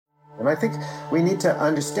And I think we need to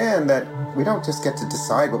understand that we don't just get to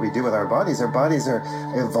decide what we do with our bodies. Our bodies are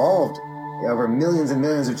evolved over millions and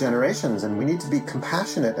millions of generations, and we need to be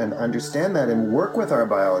compassionate and understand that and work with our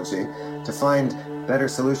biology to find better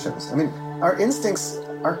solutions. I mean, our instincts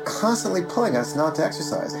are constantly pulling us not to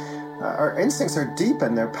exercise. Our instincts are deep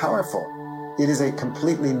and they're powerful. It is a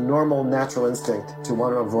completely normal, natural instinct to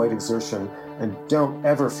want to avoid exertion, and don't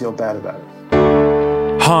ever feel bad about it.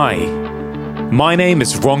 Hi, my name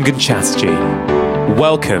is Rangan Chatterjee.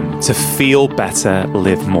 Welcome to Feel Better,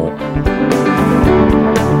 Live More.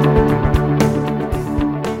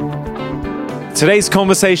 Today's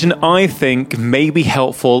conversation, I think, may be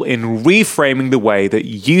helpful in reframing the way that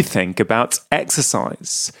you think about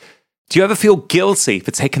exercise. Do you ever feel guilty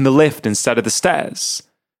for taking the lift instead of the stairs?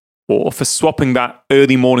 Or for swapping that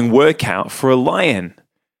early morning workout for a lie-in?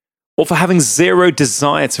 Or for having zero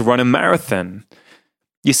desire to run a marathon?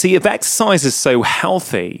 You see, if exercise is so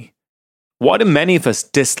healthy, why do many of us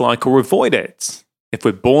dislike or avoid it? If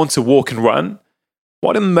we're born to walk and run,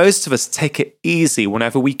 why do most of us take it easy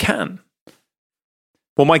whenever we can?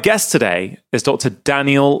 Well, my guest today is Dr.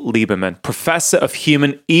 Daniel Lieberman, Professor of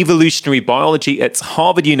Human Evolutionary Biology at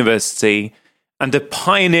Harvard University and a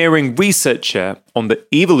pioneering researcher on the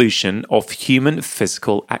evolution of human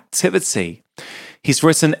physical activity. He's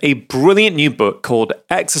written a brilliant new book called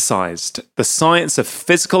Exercised: The Science of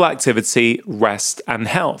Physical Activity, Rest and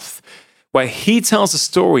Health, where he tells a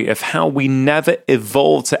story of how we never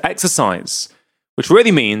evolved to exercise, which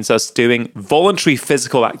really means us doing voluntary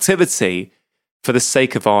physical activity for the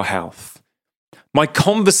sake of our health. My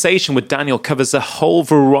conversation with Daniel covers a whole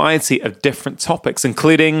variety of different topics,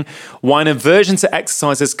 including why an aversion to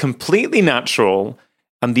exercise is completely natural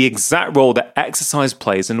and the exact role that exercise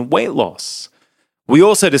plays in weight loss. We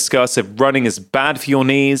also discuss if running is bad for your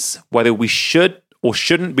knees, whether we should or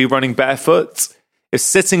shouldn't be running barefoot, if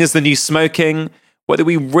sitting is the new smoking, whether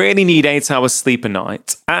we really need 8 hours sleep a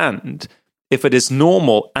night, and if it is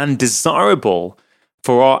normal and desirable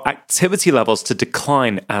for our activity levels to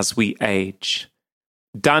decline as we age.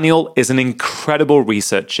 Daniel is an incredible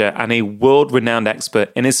researcher and a world-renowned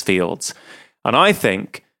expert in his field, and I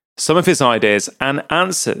think some of his ideas and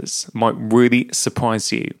answers might really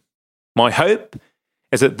surprise you. My hope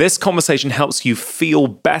is that this conversation helps you feel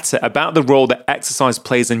better about the role that exercise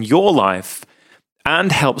plays in your life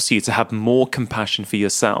and helps you to have more compassion for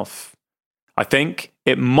yourself. I think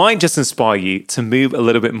it might just inspire you to move a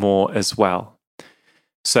little bit more as well.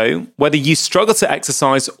 So, whether you struggle to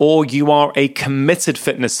exercise or you are a committed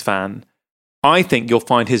fitness fan, I think you'll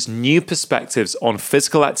find his new perspectives on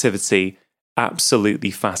physical activity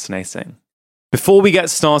absolutely fascinating. Before we get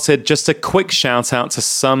started, just a quick shout out to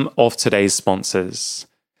some of today's sponsors.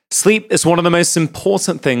 Sleep is one of the most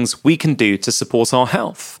important things we can do to support our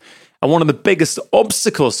health. And one of the biggest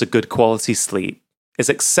obstacles to good quality sleep is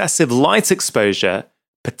excessive light exposure,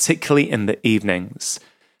 particularly in the evenings.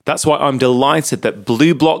 That's why I'm delighted that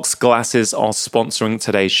BlueBlox glasses are sponsoring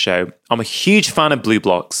today's show. I'm a huge fan of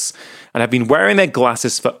BlueBlox and I've been wearing their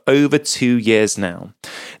glasses for over 2 years now.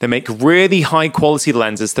 They make really high quality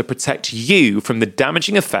lenses that protect you from the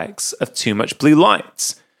damaging effects of too much blue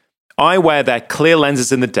light. I wear their clear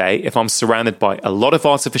lenses in the day if I'm surrounded by a lot of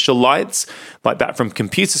artificial lights, like that from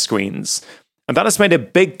computer screens, and that has made a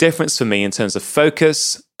big difference for me in terms of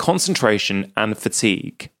focus, concentration, and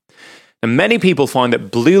fatigue. And many people find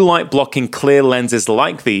that blue light blocking clear lenses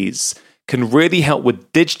like these can really help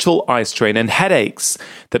with digital eye strain and headaches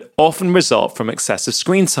that often result from excessive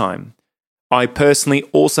screen time. I personally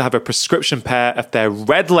also have a prescription pair of their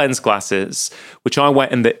red lens glasses, which I wear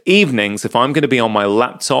in the evenings if I'm going to be on my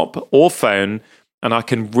laptop or phone, and I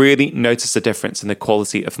can really notice a difference in the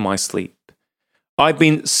quality of my sleep. I've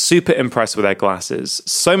been super impressed with their glasses,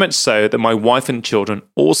 so much so that my wife and children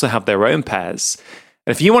also have their own pairs.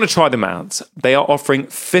 And if you want to try them out, they are offering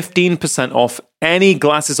 15% off any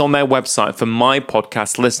glasses on their website for my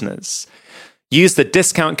podcast listeners. Use the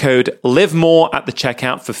discount code LIVEMORE at the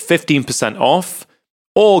checkout for 15% off,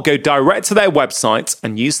 or go direct to their website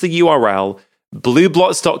and use the URL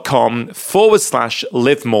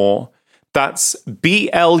blueblox.com/livemore. That's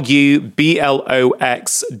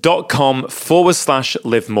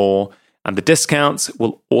BLUBLOX.com/livemore, and the discount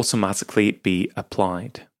will automatically be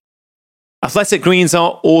applied. Athletic Greens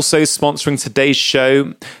are also sponsoring today's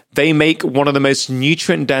show. They make one of the most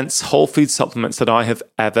nutrient-dense whole food supplements that I have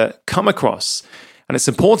ever come across. And it's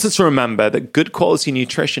important to remember that good quality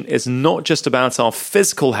nutrition is not just about our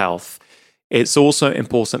physical health, it's also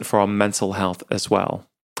important for our mental health as well.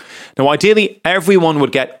 Now, ideally, everyone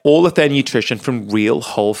would get all of their nutrition from real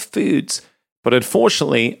whole foods, but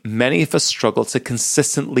unfortunately, many of us struggle to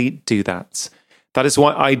consistently do that. That is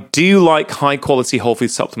why I do like high quality whole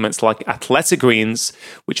food supplements like Athletic Greens,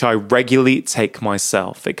 which I regularly take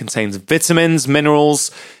myself. It contains vitamins,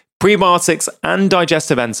 minerals, prebiotics, and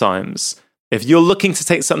digestive enzymes. If you're looking to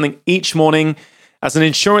take something each morning as an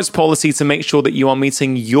insurance policy to make sure that you are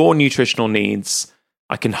meeting your nutritional needs,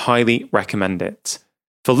 I can highly recommend it.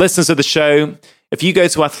 For listeners of the show, if you go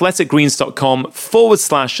to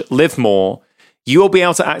athleticgreens.com/live more, you will be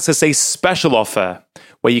able to access a special offer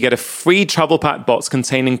where you get a free travel pack box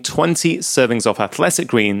containing 20 servings of Athletic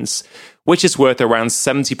Greens, which is worth around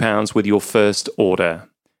 £70 with your first order.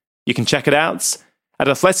 You can check it out at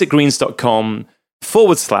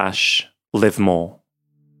athleticgreens.com/live more.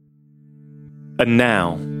 And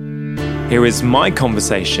now, here is my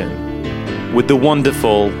conversation with the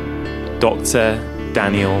wonderful Dr.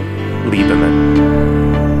 Daniel Lieberman.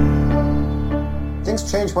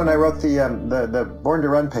 Things changed when I wrote the Born to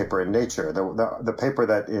Run paper in Nature, the paper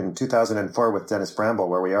that in 2004 with Dennis Bramble,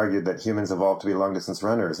 where we argued that humans evolved to be long-distance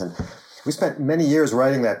runners. And we spent many years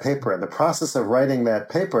writing that paper. And the process of writing that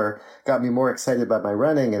paper got me more excited about my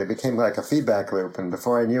running, and it became like a feedback loop. And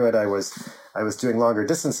before I knew it, I was doing longer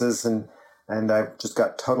distances, and I just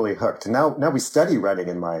got totally hooked. And now we study running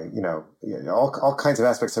in my, all kinds of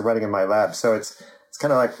aspects of running in my lab. So it's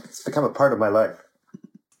kind of like it's become a part of my life.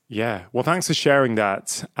 Yeah, well, thanks for sharing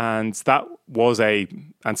that. And that was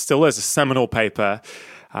and still is a seminal paper.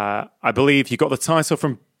 I believe you got the title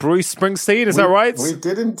from Bruce Springsteen. Is that right? We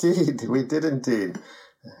did indeed.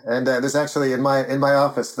 And there's actually in my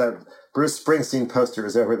office that Bruce Springsteen poster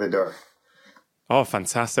is over the door. Oh,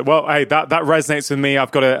 fantastic! Well, hey, that resonates with me.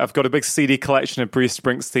 I've got a big CD collection of Bruce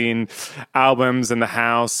Springsteen albums in the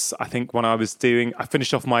house. I think when I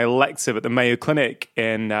finished off my elective at the Mayo Clinic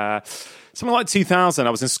in something like 2000. I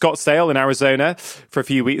was in Scottsdale in Arizona for a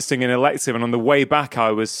few weeks doing an elective, and on the way back,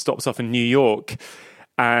 I was stopped off in New York,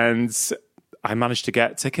 and I managed to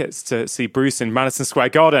get tickets to see Bruce in Madison Square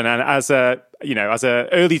Garden. And as a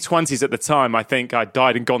early 20s at the time, I think I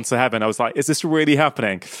died and gone to heaven. I was like, is this really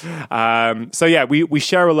happening? So yeah, we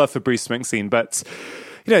share a love for Bruce Springsteen. But,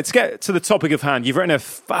 to get to the topic of hand, you've written a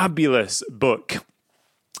fabulous book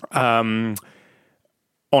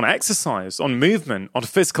on exercise, on movement, on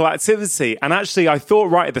physical activity. And actually, I thought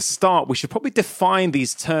right at the start, we should probably define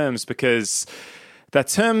these terms because they're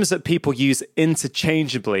terms that people use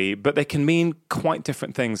interchangeably, but they can mean quite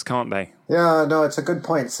different things, can't they? Yeah, no, it's a good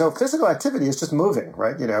point. So physical activity is just moving,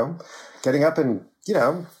 right? Getting up and,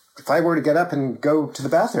 if I were to get up and go to the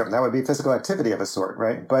bathroom, that would be physical activity of a sort,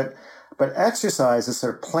 right? But exercise is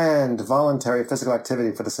sort of planned, voluntary physical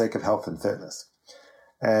activity for the sake of health and fitness.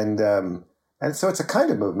 And so it's a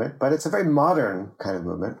kind of movement, but it's a very modern kind of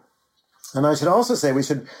movement. And I should also say we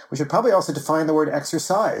should probably also define the word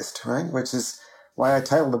exercised, right? Which is why I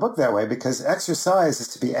titled the book that way, because exercise is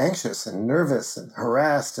to be anxious and nervous and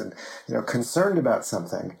harassed and, concerned about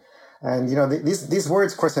something. And, these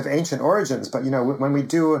words, of course, have ancient origins, but, when we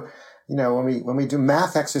do, when we do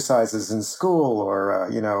math exercises in school or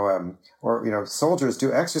soldiers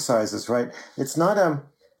do exercises, right? It's not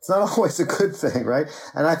always a good thing, right?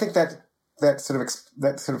 And I think that sort of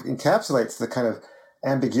encapsulates the kind of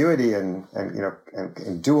ambiguity and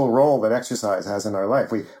dual role that exercise has in our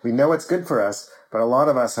life. We know it's good for us, but a lot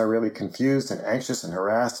of us are really confused and anxious and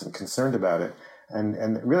harassed and concerned about it.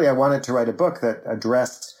 And really, I wanted to write a book that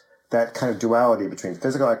addressed that kind of duality between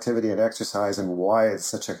physical activity and exercise and why it's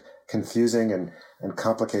such a confusing and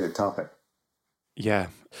complicated topic. Yeah.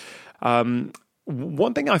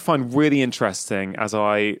 One thing I find really interesting as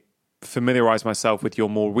I familiarize myself with your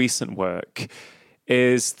more recent work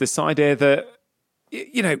is this idea that,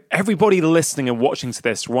 everybody listening and watching to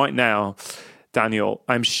this right now, Daniel,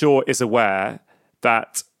 I'm sure is aware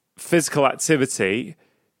that physical activity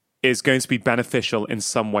is going to be beneficial in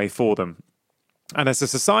some way for them. And as a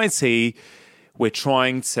society, we're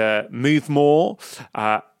trying to move more.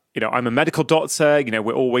 I'm a medical doctor.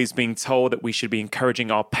 We're always being told that we should be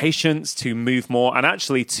encouraging our patients to move more and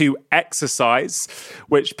actually to exercise,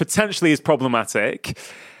 which potentially is problematic.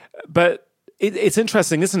 But it's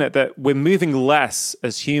interesting, isn't it, that we're moving less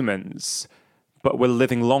as humans, but we're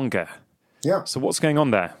living longer. Yeah. So what's going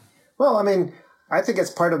on there? Well, I think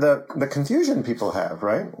it's part of the confusion people have,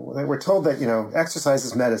 right? We're told that, exercise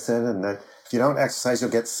is medicine and that if you don't exercise,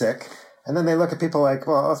 you'll get sick. And then they look at people like,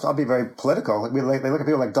 well, I'll be very political. They look at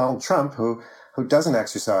people like Donald Trump, who doesn't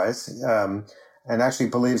exercise, and actually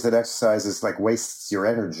believes that exercise is like wastes your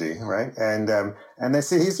energy, right? And they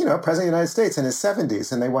see he's, president of the United States in his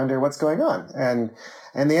 70s, and they wonder what's going on. And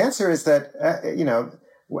the answer is that,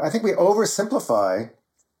 I think we oversimplify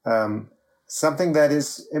something that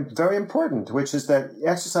is very important, which is that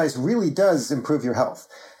exercise really does improve your health.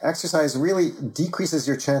 Exercise really decreases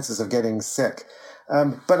your chances of getting sick.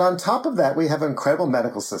 But on top of that, we have an incredible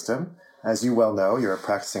medical system. As you well know, you're a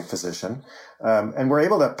practicing physician, and we're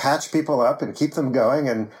able to patch people up and keep them going,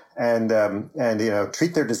 and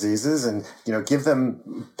treat their diseases, and give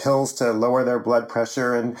them pills to lower their blood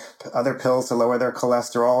pressure and other pills to lower their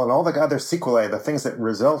cholesterol and all the other sequelae, the things that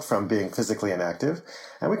result from being physically inactive,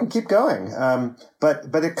 and we can keep going.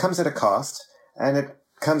 But it comes at a cost, and it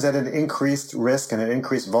comes at an increased risk and an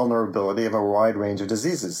increased vulnerability of a wide range of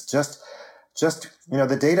diseases.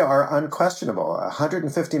 The data are unquestionable.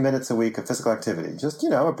 150 minutes a week of physical activity, just,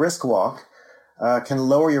 a brisk walk, can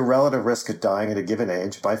lower your relative risk of dying at a given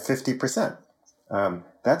age by 50%.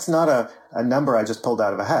 That's not a number I just pulled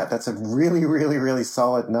out of a hat. That's a really, really, really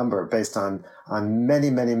solid number based on many,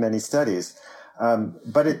 many, many studies.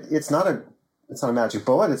 But it's not a magic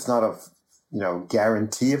bullet. It's not a,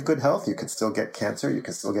 guarantee of good health. You can still get cancer. You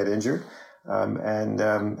can still get injured,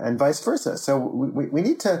 and vice versa. So we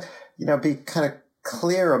need to, be kind of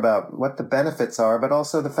clear about what the benefits are, but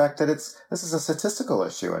also the fact that this is a statistical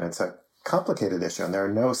issue, and it's a complicated issue, and there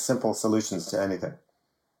are no simple solutions to anything.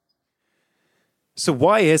 So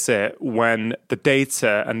why is it, when the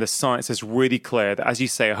data and the science is really clear that, as you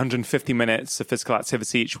say, 150 minutes of physical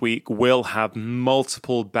activity each week will have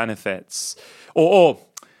multiple benefits, or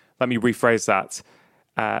let me rephrase that,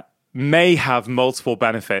 may have multiple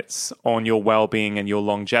benefits on your well-being and your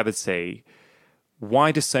longevity,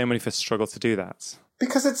 why do so many of us struggle to do that?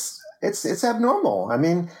 Because it's abnormal. I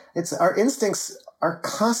mean, our instincts are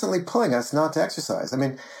constantly pulling us not to exercise. I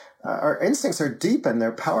mean, our instincts are deep and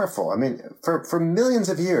they're powerful. I mean, for millions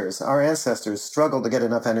of years, our ancestors struggled to get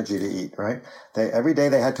enough energy to eat, right? Every day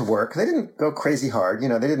they had to work. They didn't go crazy hard.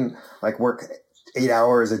 They didn't work 8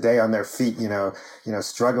 hours a day on their feet,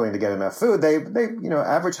 struggling to get enough food. They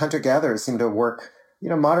average hunter-gatherers seem to work,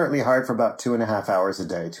 moderately hard for about 2.5 hours a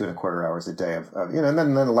day, 2.25 hours a day and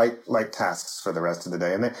then light tasks for the rest of the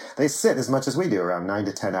day. And they sit as much as we do, around 9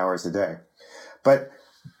 to 10 hours a day. But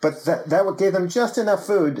that what gave them just enough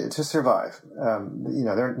food to survive.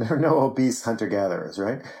 There are no obese hunter-gatherers,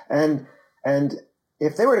 right? And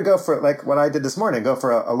if they were to go for, like what I did this morning, go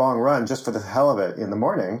for a long run just for the hell of it in the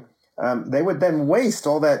morning, they would then waste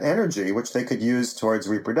all that energy, which they could use towards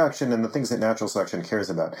reproduction and the things that natural selection cares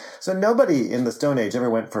about. So nobody in the Stone Age ever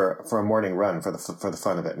went for a morning run for the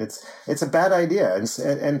fun of it. And it's a bad idea.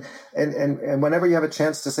 And whenever you have a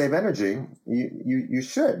chance to save energy, you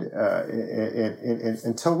should.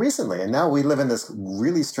 Until recently, and now we live in this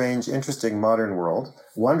really strange, interesting modern world,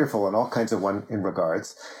 wonderful in all kinds of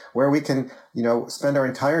regards, where we can spend our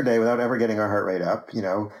entire day without ever getting our heart rate up.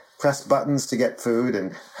 Press buttons to get food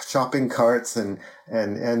and shopping carts and I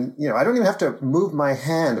don't even have to move my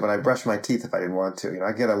hand when I brush my teeth if I didn't want to.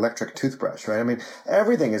 I get an electric toothbrush, right? I mean,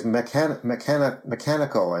 everything is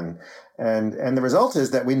mechanical and the result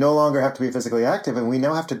is that we no longer have to be physically active, and we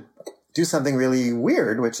now have to do something really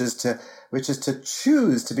weird, which is to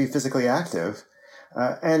choose to be physically active.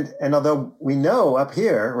 And although we know up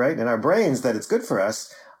here, right, in our brains that it's good for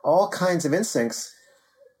us, all kinds of instincts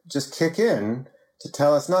just kick in to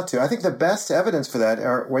tell us not to. I think the best evidence for that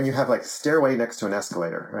are when you have stairway next to an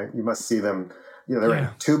escalator, right? You must see them, they're in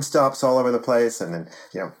tube stops all over the place, and then,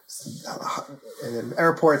 and in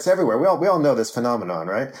airports everywhere. We all know this phenomenon,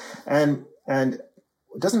 right? And it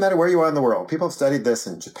doesn't matter where you are in the world. People have studied this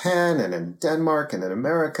in Japan and in Denmark and in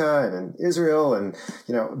America and in Israel and,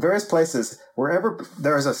 various places. Wherever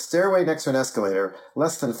there is a stairway next to an escalator,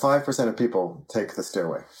 less than 5% of people take the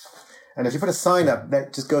stairway. And if you put a sign up,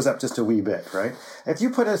 that just goes up just a wee bit, right? If you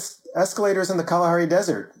put escalators in the Kalahari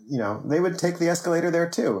Desert, they would take the escalator there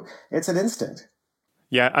too. It's an instinct.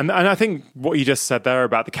 Yeah, and I think what you just said there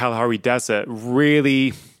about the Kalahari Desert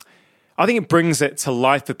really, I think it brings it to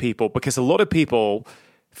life for people, because a lot of people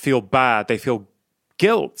feel bad. They feel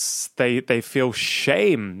guilt. They feel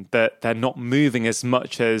shame that they're not moving as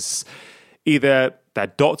much as either their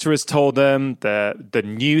doctor has told them, the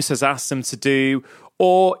news has asked them to do,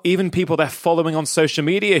 or even people they're following on social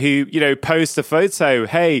media who, post a photo,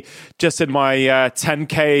 hey, just in my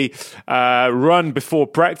 10K run before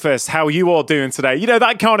breakfast, how are you all doing today?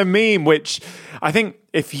 That kind of meme, which I think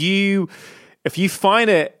if you find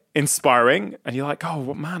it inspiring and you're like,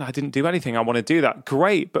 oh, man, I didn't do anything, I want to do that,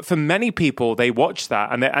 great. But for many people, they watch that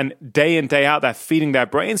and day in, day out, they're feeding their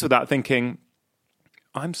brains with that, thinking,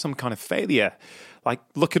 I'm some kind of failure.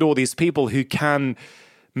 Look at all these people who can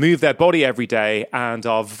move their body every day and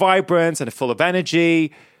are vibrant and are full of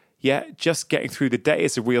energy, yet just getting through the day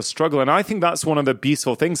is a real struggle. And I think that's one of the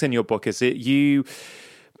beautiful things in your book, is that you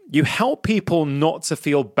you help people not to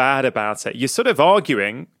feel bad about it. You're sort of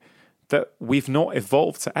arguing that we've not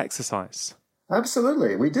evolved to exercise.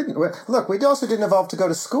 Absolutely. We didn't. Look, we also didn't evolve to go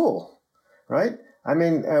to school, right? I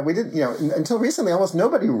mean, we didn't, until recently, almost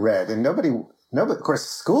nobody read and nobody, of course,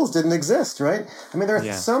 schools didn't exist, right? I mean, there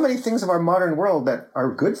are so many things of our modern world that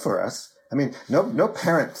are good for us. I mean, no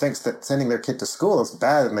parent thinks that sending their kid to school is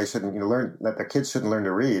bad and they shouldn't learn, that their kids shouldn't learn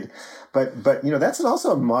to read. But that's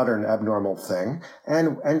also a modern abnormal thing.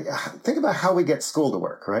 And think about how we get school to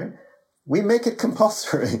work, right? We make it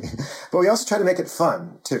compulsory, but we also try to make it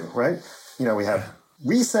fun too, right? We have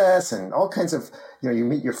recess and all kinds of, you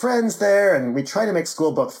meet your friends there, and we try to make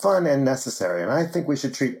school both fun and necessary. And I think we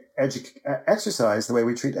should treat exercise the way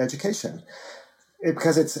we treat education,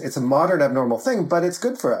 because it's a modern abnormal thing, but it's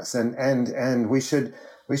good for us, and we should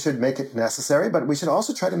make it necessary, but we should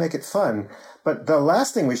also try to make it fun. But the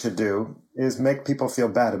last thing we should do is make people feel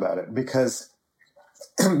bad about it, because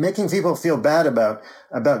making people feel bad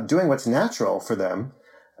about doing what's natural for them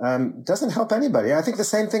doesn't help anybody. I think the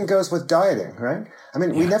same thing goes with dieting, right? I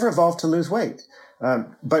mean, we never evolved to lose weight,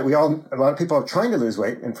 but a lot of people are trying to lose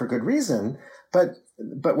weight, and for good reason.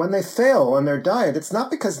 But when they fail on their diet, it's not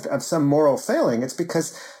because of some moral failing. It's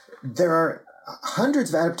because there are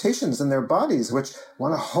hundreds of adaptations in their bodies which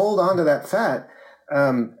want to hold on to that fat,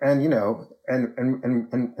 and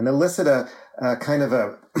elicit a kind of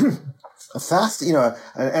a fast, an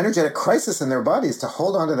energetic crisis in their bodies to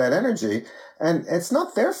hold on to that energy. And it's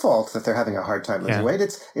not their fault that they're having a hard time losing weight.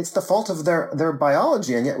 It's the fault of their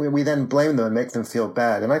biology. And yet we then blame them and make them feel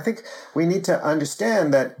bad. And I think we need to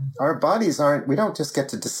understand that our bodies we don't just get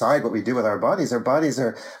to decide what we do with our bodies. Our bodies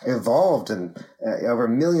are evolved and over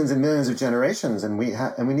millions and millions of generations. And we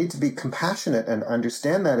need to be compassionate and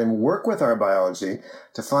understand that and work with our biology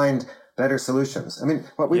to find better solutions. I mean,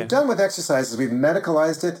 what we've done with exercise is we've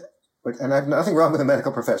medicalized it. And I have nothing wrong with the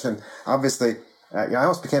medical profession, obviously. I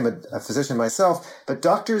almost became a physician myself, but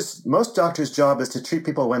most doctors' job is to treat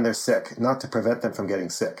people when they're sick, not to prevent them from getting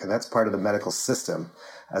sick. And that's part of the medical system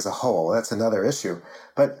as a whole. That's another issue.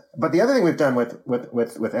 But the other thing we've done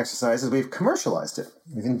with exercise is we've commercialized it.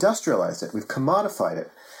 We've industrialized it. We've commodified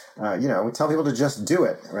it. We tell people to just do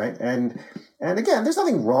it, right? And again, there's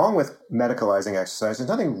nothing wrong with medicalizing exercise. There's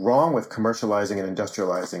nothing wrong with commercializing and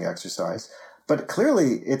industrializing exercise. But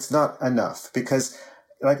clearly, it's not enough, because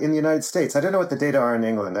like in the United States, I don't know what the data are in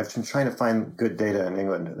England. I've been trying to find good data in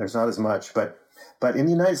England. There's not as much, but in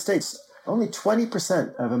the United States, only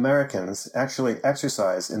 20% of Americans actually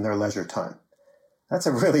exercise in their leisure time. That's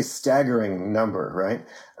a really staggering number, right?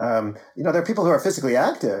 There are people who are physically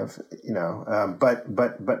active, but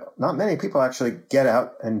not many people actually get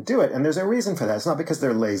out and do it. And there's a reason for that. It's not because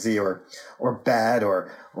they're lazy or bad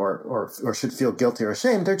or should feel guilty or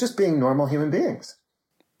ashamed. They're just being normal human beings.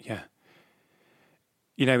 Yeah.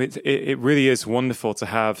 It really is wonderful to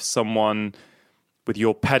have someone with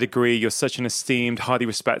your pedigree. You're such an esteemed, highly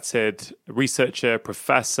respected researcher,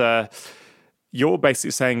 professor. You're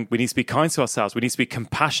basically saying we need to be kind to ourselves. We need to be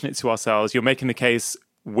compassionate to ourselves. You're making the case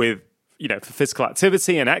with, for physical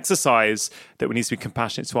activity and exercise that we need to be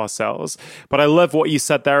compassionate to ourselves. But I love what you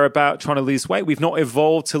said there about trying to lose weight. We've not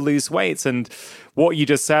evolved to lose weight. And what you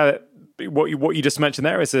just said, what you just mentioned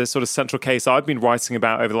there is a sort of central case I've been writing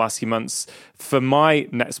about over the last few months for my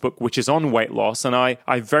next book, which is on weight loss. And I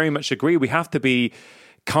very much agree. We have to be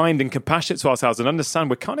kind and compassionate to ourselves and understand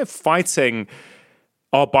we're kind of fighting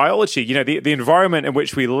our biology. The environment in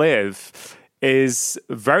which we live is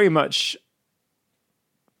very much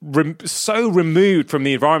so removed from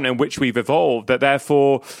the environment in which we've evolved that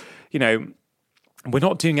therefore, we're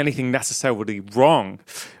not doing anything necessarily wrong.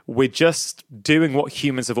 We're just doing what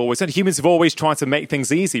humans have always done. Humans have always tried to make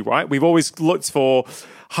things easy, right? We've always looked for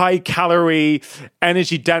high-calorie,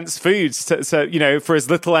 energy-dense foods for as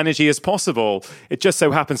little energy as possible. It just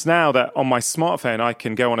so happens now that on my smartphone, I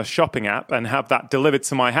can go on a shopping app and have that delivered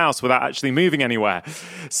to my house without actually moving anywhere.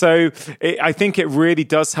 So I think it really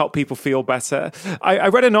does help people feel better. I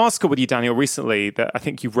read an article with you, Daniel, recently that I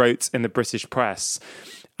think you wrote in the British press.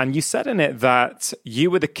 And you said in it that you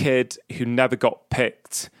were the kid who never got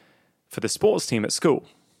picked for the sports team at school.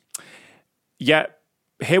 Yet,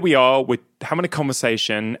 here we are, we're having a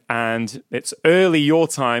conversation, and it's early your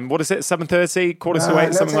time. What is it, 7:30, quarter to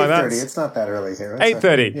 8, something like that? It's not that early here.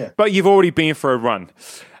 8:30, yeah. But you've already been for a run.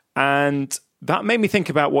 And that made me think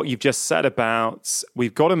about what you've just said about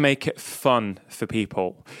we've got to make it fun for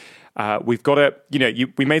people. We've got to,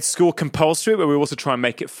 we made school compulsory, but we also try and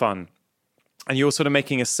make it fun. And you're sort of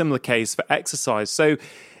making a similar case for exercise. So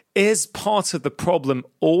is part of the problem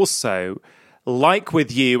also, like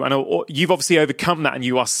with you, and you've obviously overcome that and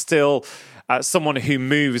you are still someone who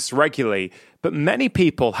moves regularly. But many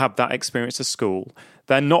people have that experience at school.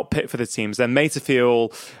 They're not picked for the teams. They're made to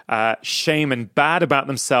feel shame and bad about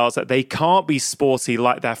themselves that they can't be sporty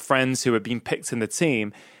like their friends who have been picked in the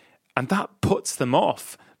team. And that puts them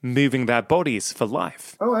off moving their bodies for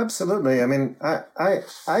life. Oh, absolutely. I mean,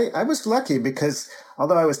 I was lucky because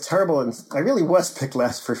although I was terrible and I really was picked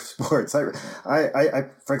last for sports. I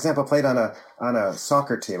for example, played on a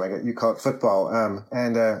soccer team. You call it football.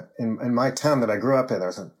 And in my town that I grew up in, there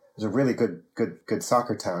was a really good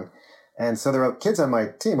soccer town. And so there were kids on my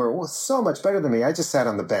team who were so much better than me. I just sat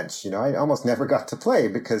on the bench. I almost never got to play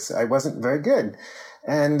because I wasn't very good.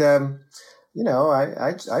 And,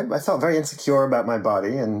 I felt very insecure about my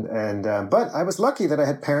body. But I was lucky that I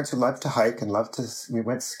had parents who loved to hike and we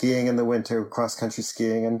went skiing in the winter, cross country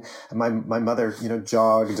skiing. And my mother,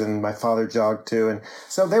 jogged, and my father jogged too. And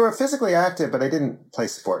so they were physically active, but they didn't play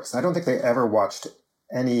sports. I don't think they ever watched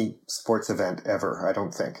any sports event ever. I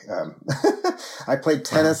don't think. I played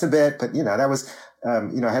tennis a bit, but that was, I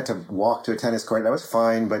had to walk to a tennis court. That was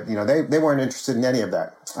fine, but they weren't interested in any of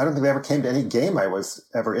that. I don't think they ever came to any game I was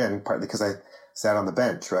ever in, partly because I sat on the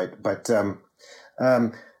bench, right? But so I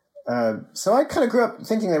kind of grew up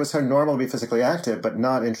thinking it was sort of normal to be physically active, but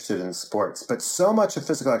not interested in sports. But so much of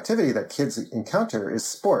physical activity that kids encounter is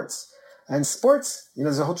sports, and sports.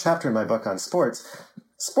 There's a whole chapter in my book on sports.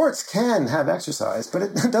 Sports can have exercise, but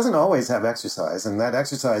it doesn't always have exercise, and that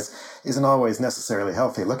exercise isn't always necessarily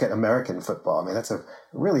healthy. Look at American football. I mean, that's a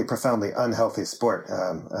really profoundly unhealthy sport,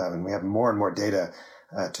 and we have more and more data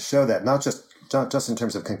to show that, not just in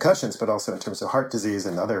terms of concussions, but also in terms of heart disease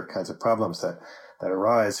and other kinds of problems that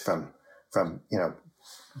arise from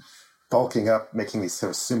bulking up, making these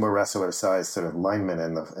sort of sumo wrestler sized sort of linemen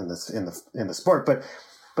in the sport. But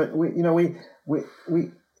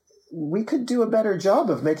we could do a better job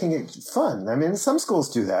of making it fun. I mean, some schools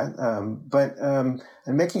do that,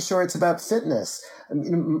 and making sure it's about fitness.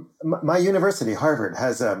 My university, Harvard,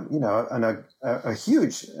 has a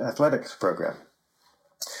huge athletics program.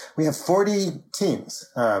 We have 40 teams,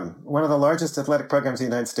 one of the largest athletic programs in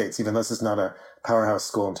the United States, even though this is not a powerhouse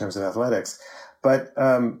school in terms of athletics. But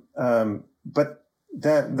the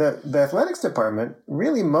athletics department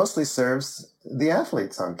really mostly serves the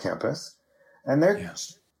athletes on campus, and their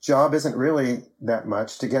job isn't really that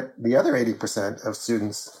much to get the other 80% of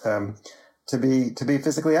students to be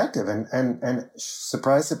physically active. And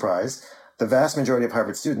surprise, surprise, the vast majority of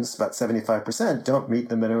Harvard students, about 75%, don't meet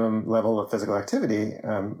the minimum level of physical activity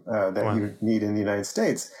that you need in the United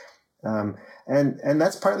States. And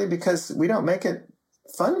that's partly because we don't make it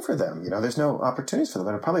fun for them. There's no opportunities for them.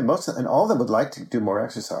 And probably and all of them would like to do more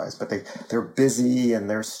exercise, but they're busy and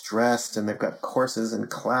they're stressed and they've got courses and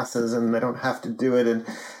classes and they don't have to do it.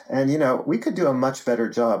 And we could do a much better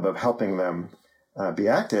job of helping them be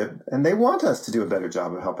active. And they want us to do a better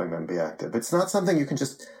job of helping them be active. It's not something you can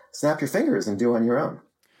just snap your fingers and do on your own.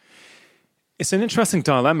 It's an interesting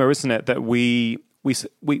dilemma, isn't it? That we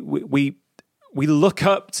look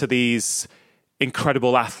up to these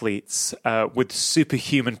incredible athletes with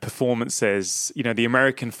superhuman performances. The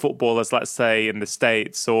American footballers, let's say, in the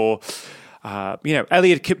States, or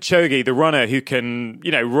Eliud Kipchoge, the runner who can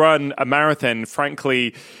run a marathon,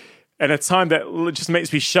 frankly, in a time that just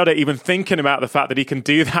makes me shudder even thinking about the fact that he can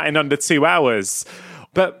do that in under 2 hours.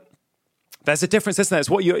 But there's a difference, isn't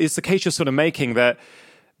there? It's the case you're sort of making,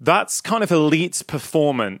 that's kind of elite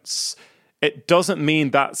performance. It doesn't mean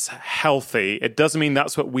that's healthy. It doesn't mean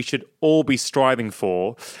that's what we should all be striving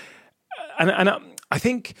for. And I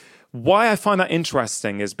think why I find that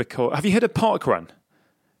interesting is because, have you heard of parkrun?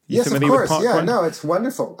 Yes, of course. Yeah, no, it's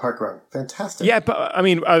wonderful, parkrun. Fantastic. Yeah, but I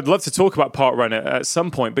mean, I'd love to talk about parkrun at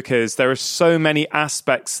some point because there are so many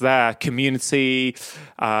aspects there, community,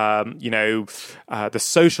 the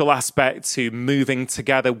social aspect to moving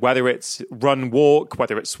together, whether it's run-walk,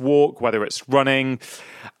 whether it's walk, whether it's running.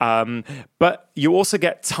 But you also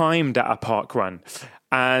get timed at a parkrun.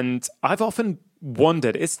 And I've often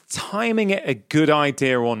wondered, is timing it a good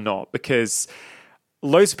idea or not? Because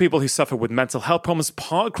loads of people who suffer with mental health problems,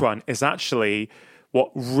 parkrun is actually what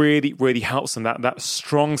really, really helps them, that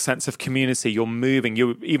strong sense of community. You're moving.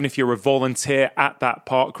 Even if you're a volunteer at that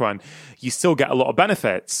parkrun, you still get a lot of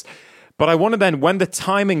benefits. But I wonder then, when the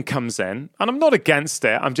timing comes in, and I'm not against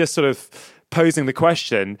it, I'm just sort of posing the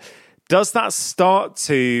question, does that start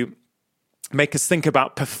to make us think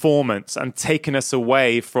about performance and taking us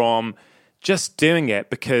away from just doing it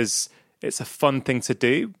because it's a fun thing to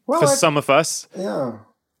do for some of us? Yeah.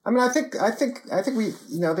 I mean, I think we,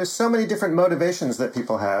 there's so many different motivations that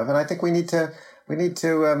people have, and I think we need to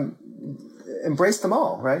embrace them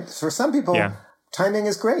all, right? For some people, timing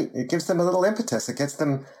is great. It gives them a little impetus. It gives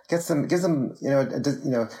them, gives them,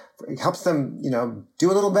 it helps them,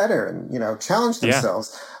 do a little better and, challenge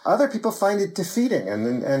themselves. Yeah. Other people find it defeating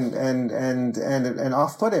and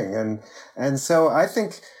off-putting. And so I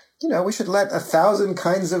think, we should let 1,000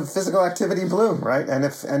 kinds of physical activity bloom, right? And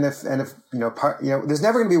if there's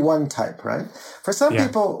never going to be one type, right? For some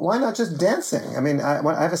people, why not just dancing? I mean,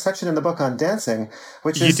 I have a section in the book on dancing,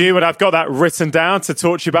 which is... You do, and I've got that written down to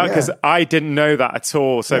talk to you about because I didn't know that at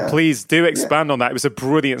all. So please do expand on that. It was a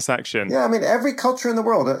brilliant section. Yeah, I mean, every culture in the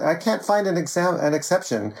world, I can't find an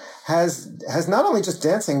exception, has not only just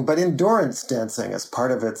dancing, but endurance dancing as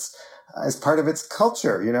part of its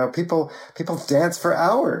culture. People dance for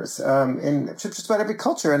hours in just about every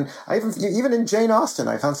culture. And I even in Jane Austen,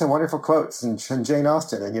 I found some wonderful quotes in Jane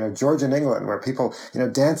Austen and, George in England, where people,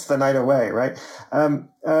 dance the night away, right?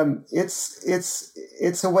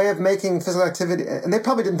 It's a way of making physical activity, and they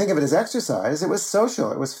probably didn't think of it as exercise. It was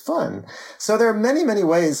social. It was fun. So there are many, many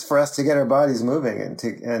ways for us to get our bodies moving and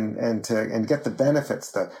get the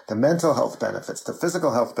benefits, the mental health benefits, the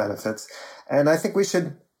physical health benefits. And I think we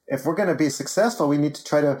should, if we're going to be successful, we need to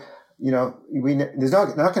try to, there's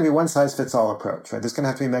not going to be one size fits all approach, right? There's going to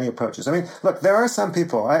have to be many approaches. I mean, look, there are some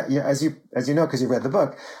people, as you know, because you read the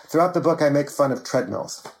book, throughout the book, I make fun of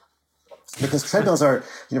treadmills because treadmills are,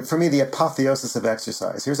 for me, the apotheosis of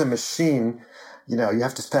exercise. Here's a machine. You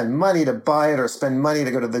have to spend money to buy it or spend money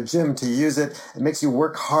to go to the gym to use it. It makes you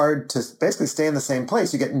work hard to basically stay in the same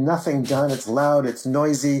place. You get nothing done. It's loud. It's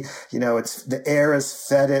noisy. The air is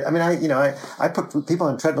fetid. I mean, I put people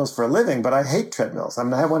on treadmills for a living, but I hate treadmills. I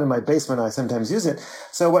mean, I have one in my basement. I sometimes use it.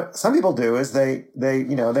 So what some people do is they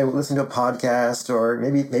listen to a podcast or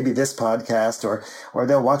maybe this podcast or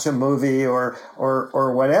they'll watch a movie or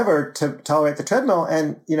whatever to tolerate the treadmill.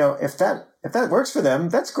 And, if that works for them,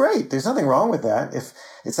 that's great. There's nothing wrong with that. If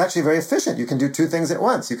it's actually very efficient, you can do two things at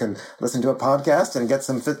once. You can listen to a podcast and get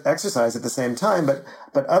some exercise at the same time,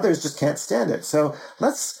 but others just can't stand it. So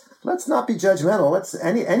let's not be judgmental.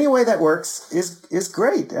 Any way that works is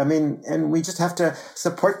great. I mean, and we just have to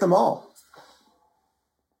support them all.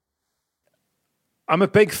 I'm a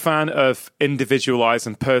big fan of individualized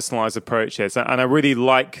and personalized approaches, and I really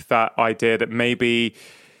like that idea that maybe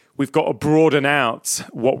we've got to broaden out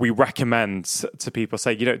what we recommend to people.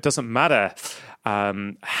 Say, it doesn't matter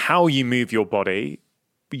how you move your body.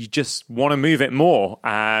 You just want to move it more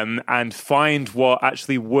and find what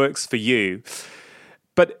actually works for you.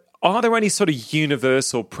 But are there any sort of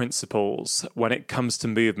universal principles when it comes to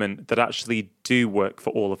movement that actually do work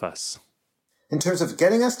for all of us? In terms of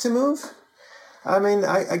getting us to move? I mean,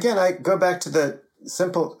 I go back to the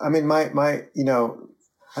simple, I mean, I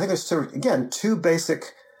think there's two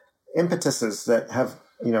basic impetuses that have,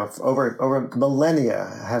 over millennia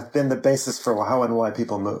have been the basis for how and why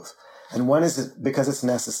people move. And one is because it's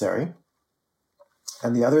necessary,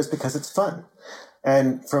 and the other is because it's fun.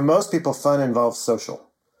 And for most people, fun involves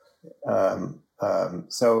social.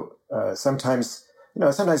 Sometimes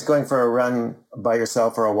going for a run by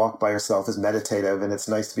yourself or a walk by yourself is meditative, and it's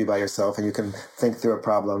nice to be by yourself and you can think through a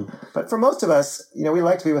problem. But for most of us, we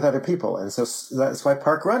like to be with other people. And so that's why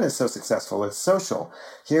Park Run is so successful. It's social.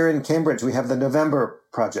 Here in Cambridge, we have the November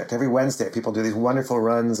Project. Every Wednesday, people do these wonderful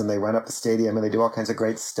runs and they run up the stadium and they do all kinds of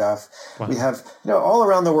great stuff. Wow. We have, all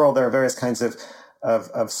around the world, there are various kinds of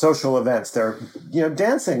social events. There,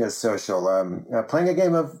 dancing is social. Playing a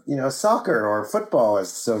game of, soccer or football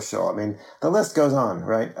is social. I mean, the list goes on,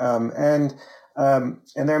 right? And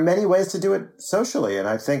there are many ways to do it socially. And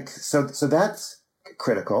I think, so that's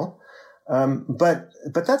critical. But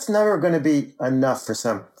that's never going to be enough for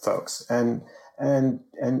some folks. And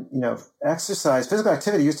exercise, physical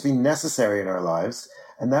activity used to be necessary in our lives.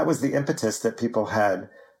 And that was the impetus that people had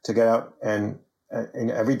to get out and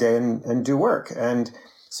every day and do work. And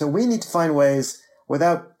so we need to find ways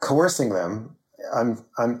without coercing them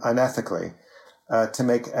unethically to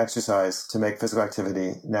make exercise, to make physical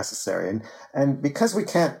activity necessary. And because we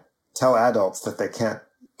can't tell adults that they can't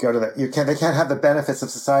go to they can't have the benefits of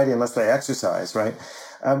society unless they exercise, right?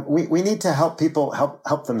 We need to help people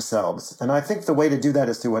help themselves. And I think the way to do that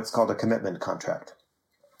is through what's called a commitment contract.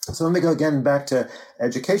 So let me go again back to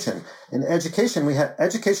education. In education,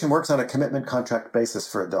 education works on a commitment contract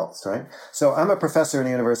basis for adults, right? So I'm a professor in a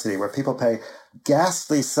university where people pay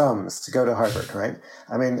ghastly sums to go to Harvard, right?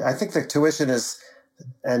 I mean, I think the tuition is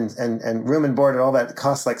and room and board and all that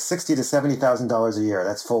costs like $60,000 to $70,000 a year.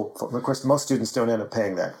 That's full. Of course, most students don't end up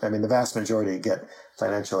paying that. I mean, the vast majority get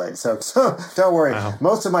financial aid. So don't worry. Wow.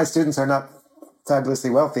 Most of my students are not fabulously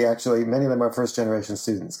wealthy. Actually, many of them are first generation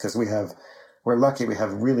students because we're lucky we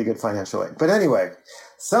have really good financial aid. But anyway,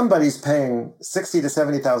 somebody's paying $60,000 to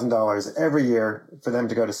 $70,000 every year for them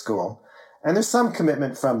to go to school. And there's some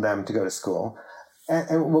commitment from them to go to school.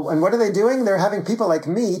 And what are they doing? They're having people like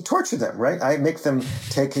me torture them, right? I make them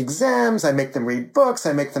take exams. I make them read books.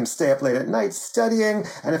 I make them stay up late at night studying.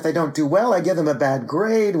 And if they don't do well, I give them a bad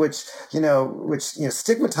grade, which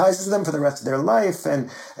stigmatizes them for the rest of their life.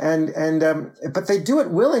 But they do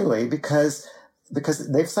it willingly because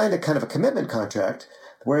they've signed a kind of a commitment contract.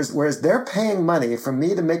 Whereas they're paying money for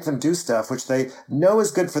me to make them do stuff which they know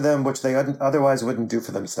is good for them, which they otherwise wouldn't do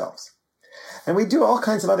for themselves. And we do all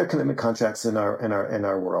kinds of other commitment contracts in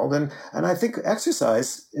our world, and I think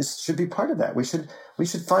exercise should be part of that. We should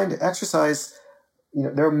find exercise.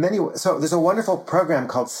 There are many. So there's a wonderful program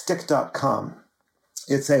called Stick.com.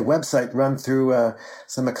 It's a website run through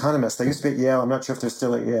some economists. They used to be at Yale. I'm not sure if they're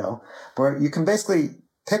still at Yale, where you can basically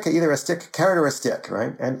pick either a carrot or a stick,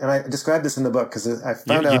 right? And I described this in the book because I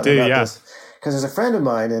found out about this because there's a friend of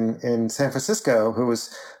mine in San Francisco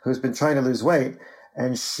who's been trying to lose weight.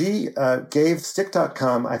 And she gave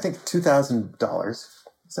Stick.com, I think, $2,000.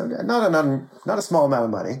 So not a small amount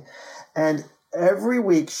of money. And every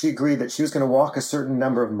week she agreed that she was going to walk a certain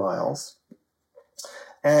number of miles.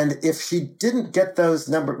 And if she didn't get those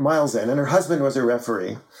miles in, and her husband was a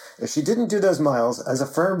referee, if she didn't do those miles, as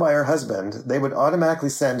affirmed by her husband, they would automatically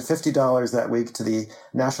send $50 that week to the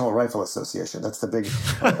National Rifle Association. That's the big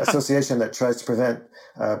association that tries to prevent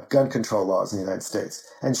gun control laws in the United States.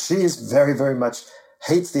 And she is very, very much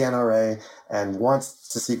hates the NRA and wants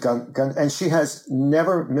to see gun, and she has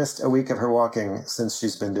never missed a week of her walking since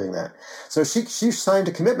she's been doing that. So she signed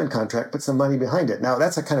a commitment contract, put some money behind it. Now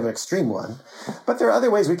that's a kind of an extreme one, but there are other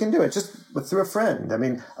ways we can do it, just through a friend. I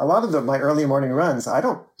mean, a lot of my early morning runs, I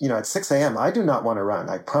don't, at 6 a.m., I do not want to run.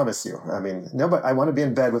 I promise you. I mean, but I want to be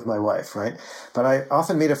in bed with my wife, right? But I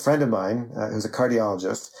often meet a friend of mine who's a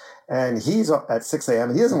cardiologist. And he's at 6 a.m.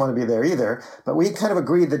 and he doesn't want to be there either. But we kind of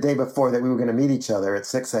agreed the day before that we were going to meet each other at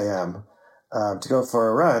 6 a.m. To go for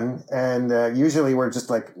a run. And usually we're just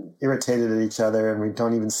like irritated at each other and we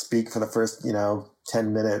don't even speak for the first,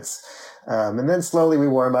 10 minutes. And then slowly we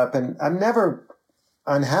warm up. And I'm never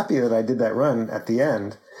unhappy that I did that run at the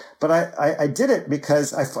end. But I did it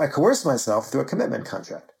because I coerced myself through a commitment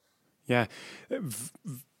contract. Yeah.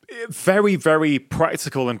 Very, very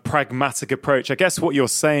practical and pragmatic approach. I guess what you're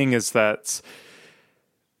saying is that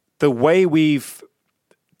the way we've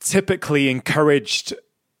typically encouraged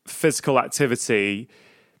physical activity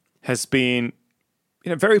has been,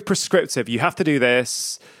 very prescriptive. You have to do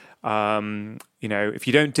this. If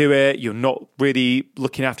you don't do it, you're not really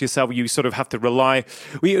looking after yourself. You sort of have to rely.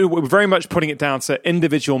 We're very much putting it down to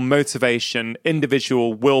individual motivation,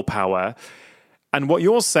 individual willpower. And what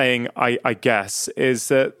you're saying, I guess, is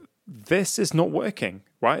that this is not working,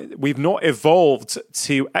 right? We've not evolved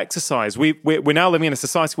to exercise. We're now living in a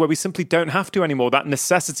society where we simply don't have to anymore. That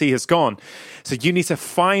necessity has gone. So you need to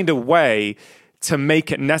find a way to make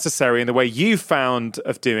it necessary. And the way you found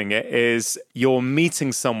of doing it is you're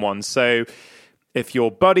meeting someone. So if your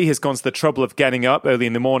buddy has gone to the trouble of getting up early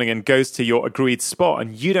in the morning and goes to your agreed spot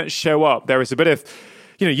and you don't show up, there is a bit of,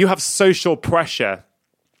 you have social pressure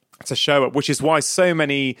to show up, which is why so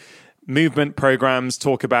many movement programs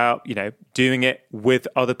talk about, doing it with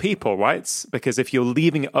other people, right? Because if you're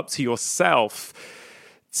leaving it up to yourself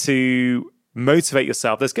to motivate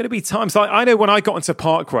yourself, there's going to be times, like I know when I got into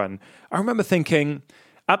parkrun, I remember thinking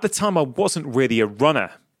at the time I wasn't really a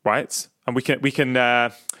runner, right? And we can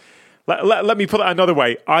let me put that another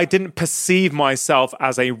way. I didn't perceive myself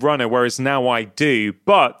as a runner, whereas now I do,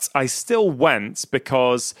 but I still went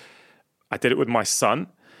because I did it with my son.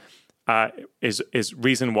 Is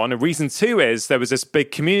reason one. And reason two is there was this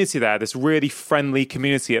big community there, this really friendly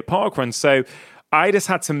community at parkrun. So I just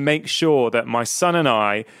had to make sure that my son and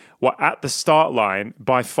I were at the start line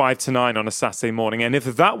by 5 to 9 on a Saturday morning. And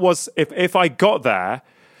if I got there,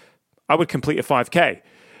 I would complete a 5K.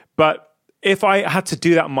 But if I had to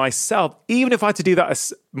do that myself, even if I had to do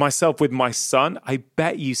that myself with my son, I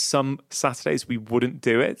bet you some Saturdays we wouldn't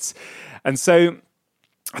do it. And so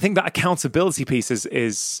I think that accountability piece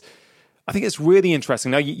is I think it's really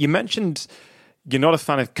interesting. Now, you mentioned you're not a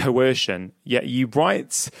fan of coercion, yet you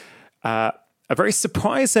write a very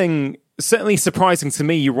surprising, certainly surprising to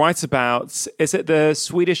me, you write about, is it the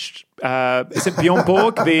Swedish, is it Bjorn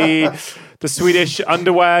Borg, the Swedish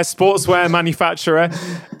underwear, sportswear manufacturer?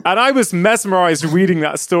 And I was mesmerized reading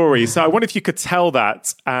that story. So I wonder if you could tell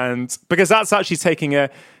that, and because that's actually taking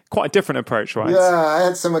quite a different approach, right? Yeah, I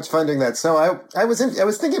had so much fun doing that. So I was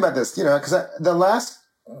thinking about this, because the last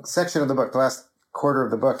section of the book, the last quarter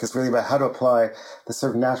of the book is really about how to apply the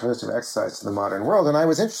sort of naturalistic exercise to the modern world. And I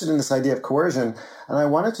was interested in this idea of coercion, and I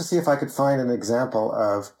wanted to see if I could find an example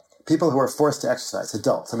of people who are forced to exercise,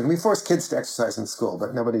 adults. I mean, we force kids to exercise in school,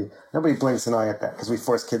 but nobody blinks an eye at that because we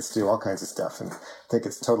force kids to do all kinds of stuff and think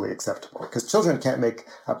it's totally acceptable. Because children can't make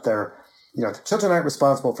up their, children aren't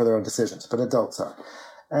responsible for their own decisions, but adults are.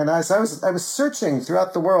 And as I was searching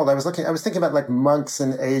throughout the world, I was thinking about like monks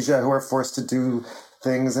in Asia who are forced to do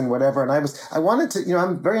things and whatever. And I wanted to,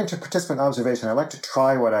 I'm very into participant observation. I like to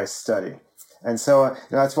try what I study. And so,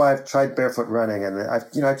 that's why I've tried barefoot running, and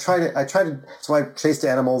so I chased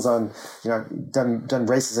animals on, done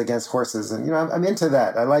races against horses, and I'm into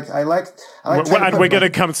that. I like. And we're going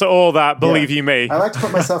to come to all that. Believe you me. I like to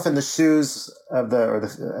put myself in the shoes of the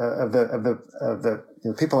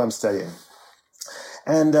people I'm studying,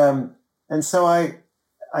 and so I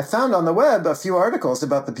found on the web a few articles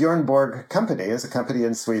about the Bjorn Borg company. It's a company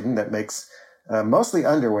in Sweden that makes mostly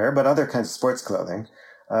underwear, but other kinds of sports clothing.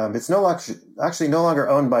 It's no longer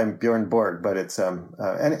owned by Bjorn Borg, but it's how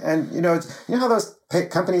those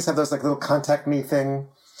companies have those like little contact me thing.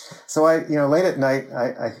 So late at night,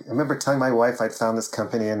 I remember telling my wife I'd found this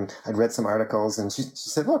company and I'd read some articles, and she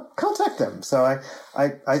said, "Look, contact them." So I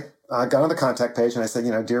got on the contact page and I said,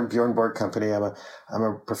 "Dear Bjorn Borg company, I'm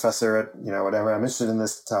a professor at whatever. I'm interested in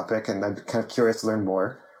this topic and I'm kind of curious to learn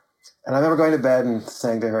more." And I remember going to bed and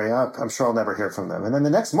saying to her, "I'm sure I'll never hear from them." And then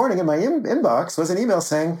the next morning in my inbox was an email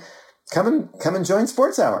saying, come and join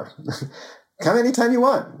Sports Hour. Come anytime you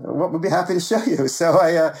want. We'll be happy to show you." So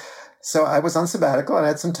I was on sabbatical and I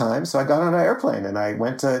had some time. So I got on an airplane and I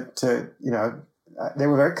went to they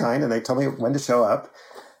were very kind and they told me when to show up.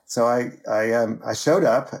 So I showed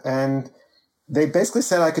up, and they basically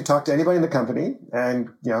said I could talk to anybody in the company. And,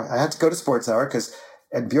 I had to go to Sports Hour because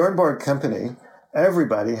at Bjorn Borg company,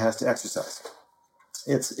 everybody has to exercise.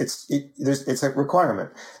 It's a requirement.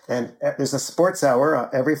 And there's a sports hour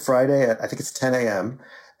every Friday at, I think it's 10 a.m.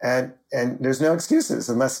 And there's no excuses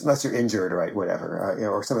unless you're injured or whatever,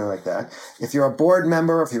 or something like that. If you're a board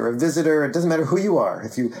member, if you're a visitor, it doesn't matter who you are.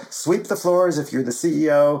 If you sweep the floors, if you're the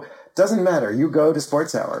CEO, doesn't matter. You go to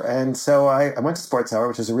Sports Hour. And so I went to Sports Hour,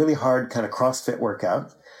 which is a really hard kind of CrossFit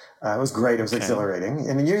workout. It was great. It was exhilarating.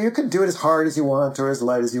 And you could do it as hard as you want or as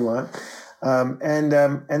light as you want. And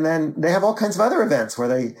then they have all kinds of other events where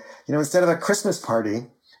they, instead of a Christmas party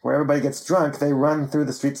where everybody gets drunk, they run through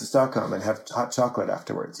the streets of Stockholm and have hot chocolate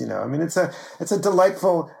afterwards. It's a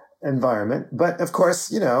delightful environment, but of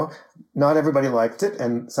course, not everybody liked it,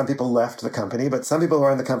 and some people left the company, but some people who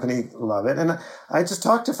are in the company love it. And I just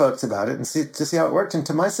talked to folks about it and see how it worked. And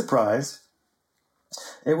to my surprise,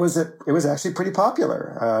 it was actually pretty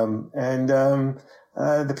popular.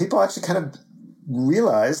 The people actually kind of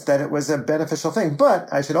realized that it was a beneficial thing.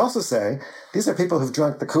 But I should also say, these are people who've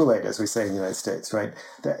drunk the Kool-Aid, as we say in the United States, right?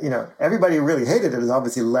 That, everybody who really hated it has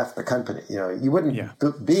obviously left the company. You wouldn't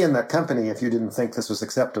be in that company if you didn't think this was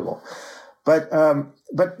acceptable. But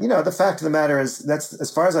the fact of the matter is that's,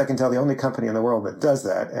 as far as I can tell, the only company in the world that does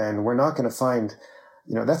that. And we're not going to find,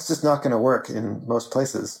 that's just not going to work in most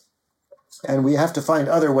places. And we have to find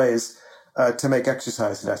other ways to make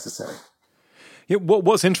exercise necessary. Yeah,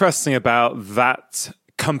 what's interesting about that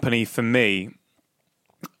company for me,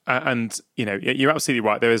 and you're absolutely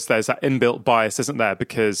right. There's that inbuilt bias, isn't there?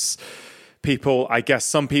 Because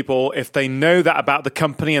some people, if they know that about the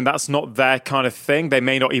company and that's not their kind of thing, they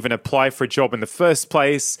may not even apply for a job in the first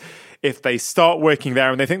place. If they start working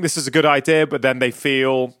there and they think this is a good idea, but then they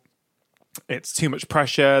feel it's too much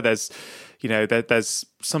pressure, there's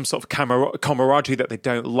some sort of camaraderie that they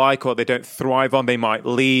don't like or they don't thrive on, they might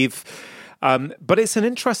leave. But it's an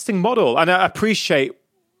interesting model, and I appreciate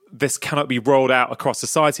this cannot be rolled out across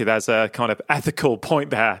society. There's a kind of ethical point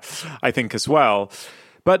there, I think, as well.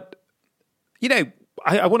 But,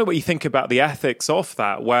 I wonder what you think about the ethics of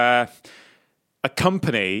that, where a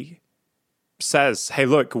company says, hey,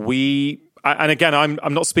 look, and again,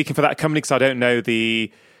 I'm not speaking for that company because I don't know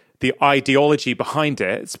the ideology behind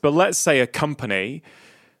it, but let's say a company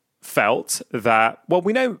felt that, well,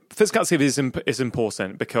 we know physical activity is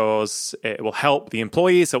important because it will help the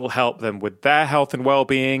employees, it will help them with their health and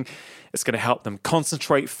well-being, it's going to help them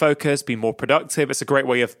concentrate, focus, be more productive, it's a great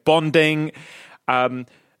way of bonding. I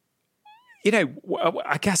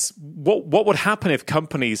guess what would happen if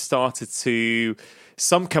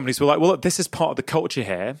some companies were like, well, look, this is part of the culture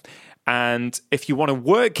here, and if you want to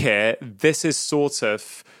work here, this is sort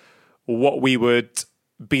of what we would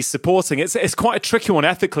be supporting. It's quite a tricky one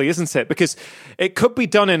ethically, isn't it? Because it could be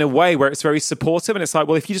done in a way where it's very supportive, and it's like,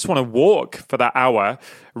 well, if you just want to walk for that hour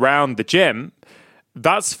around the gym,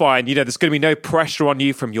 that's fine. There's going to be no pressure on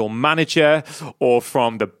you from your manager or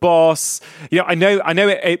from the boss. I know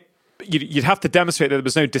you'd have to demonstrate that there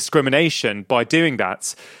was no discrimination by doing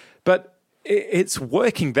that, but it's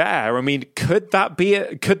working there. I mean, could that be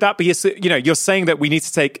you're saying that we need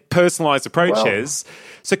to take personalized approaches.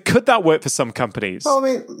 So could that work for some companies? Well,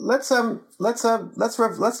 I mean, let's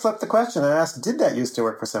flip the question and ask: did that used to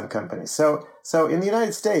work for some companies? So in the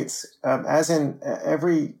United States, as in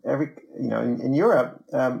every in Europe,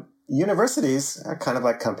 universities are kind of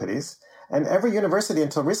like companies, and every university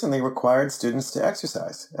until recently required students to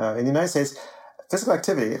exercise. In the United States, physical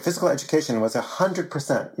activity, physical education was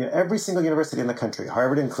 100%. Every single university in the country,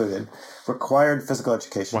 Harvard included, required physical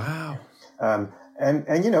education. Wow.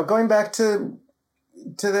 And going back to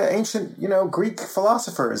the ancient, Greek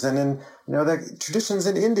philosophers and in, the traditions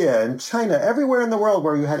in India and China, everywhere in the world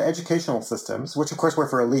where you had educational systems, which of course were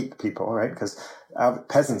for elite people, right? Because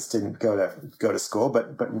peasants didn't go to school,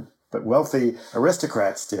 but wealthy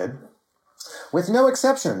aristocrats did. With no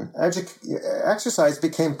exception, exercise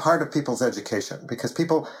became part of people's education because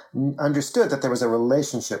people understood that there was a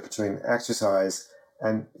relationship between exercise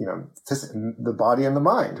and the body and the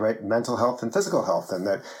mind, right? Mental health and physical health, and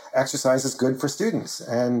that exercise is good for students.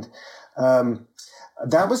 And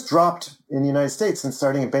that was dropped in the United States and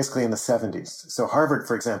starting basically in the 70s. So Harvard,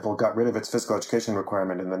 for example, got rid of its physical education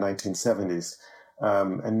requirement in the 1970s.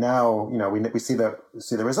 And now, we see the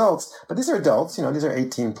results, but these are adults, these are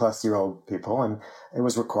 18-plus-year-old people, and it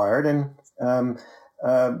was required. And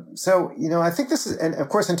so, I think this is, and of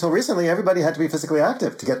course, until recently, everybody had to be physically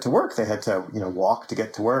active to get to work. They had to, walk to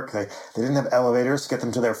get to work. They didn't have elevators to get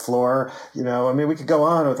them to their floor. We could go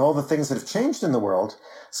on with all the things that have changed in the world.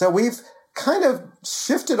 So we've kind of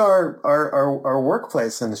shifted our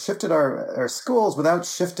workplace and shifted our schools without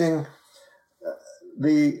shifting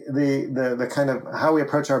the kind of how we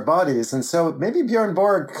approach our bodies. And so maybe Bjorn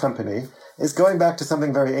Borg company is going back to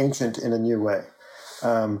something very ancient in a new way.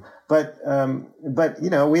 But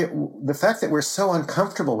the fact that we're so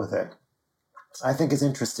uncomfortable with it, I think is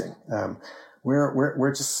interesting.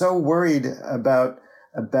 We're just so worried about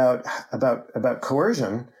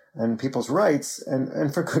coercion and people's rights,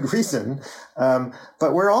 and for good reason.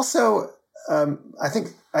 But we're also, I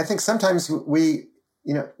think sometimes we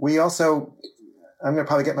also, I'm going to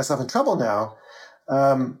probably get myself in trouble now.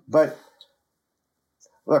 But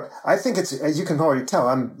look, I think it's, as you can already tell,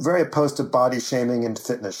 I'm very opposed to body shaming and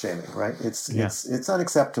fitness shaming, right? It's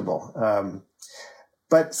unacceptable.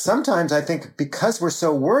 But sometimes I think because we're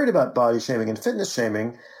so worried about body shaming and fitness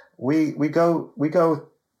shaming, we go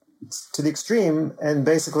to the extreme and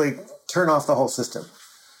basically turn off the whole system.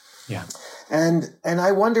 Yeah. And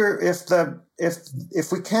I wonder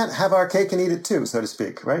if we can't have our cake and eat it too, so to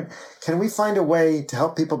speak, right? Can we find a way to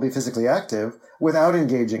help people be physically active without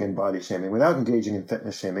engaging in body shaming, without engaging in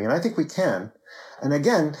fitness shaming? And I think we can. And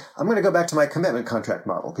again, I'm going to go back to my commitment contract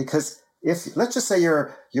model, because if, let's just say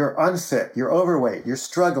you're unfit, you're overweight, you're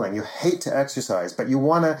struggling, you hate to exercise, but you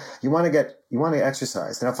want to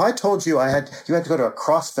exercise. Now, if I told you you had to go to a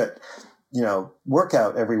CrossFit,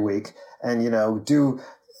 workout every week and, do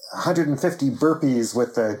 150 burpees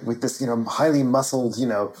with this, highly muscled,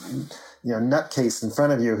 nutcase in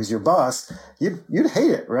front of you who's your boss, you'd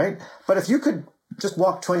hate it, right? But if you could just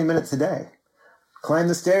walk 20 minutes a day, climb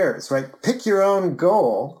the stairs, right? Pick your own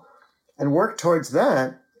goal and work towards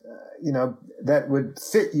that, that would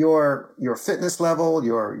fit your fitness level,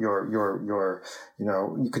 your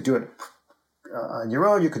you could do it on your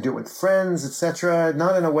own, you could do it with friends, etc.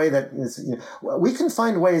 Not in a way that is, we can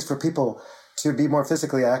find ways for people to be more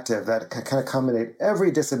physically active that can accommodate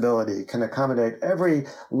every disability, can accommodate every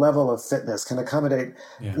level of fitness, can accommodate,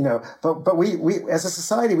 but we as a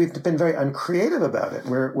society, we've been very uncreative about it.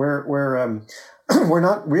 We're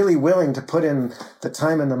not really willing to put in the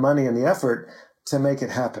time and the money and the effort to make it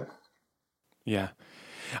happen. Yeah.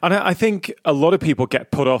 And I think a lot of people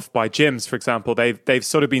get put off by gyms, for example. They've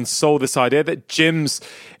sort of been sold this idea that gyms,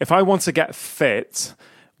 if I want to get fit,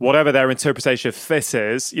 whatever their interpretation of fit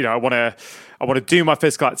is, I want to do my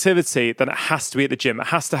physical activity, then it has to be at the gym. It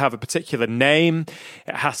has to have a particular name.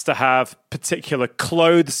 It has to have particular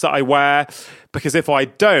clothes that I wear, because if I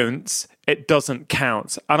don't, it doesn't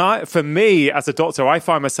count. And for me, as a doctor, I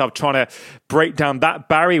find myself trying to break down that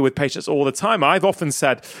barrier with patients all the time. I've often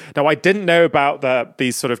said, now, I didn't know about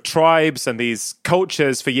these sort of tribes and these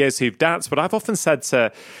cultures for years who've danced, but I've often said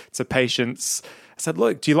to patients, I said,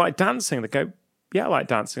 look, do you like dancing? They go, yeah, I like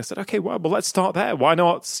dancing. I said, okay, well, let's start there. Why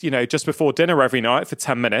not, just before dinner every night for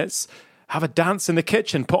 10 minutes, have a dance in the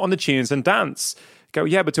kitchen, put on the tunes and dance. Go,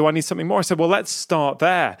 yeah, but do I need something more? I said, well, let's start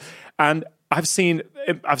there. And I've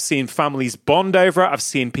seen families bond over it. I've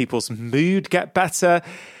seen people's mood get better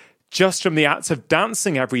just from the act of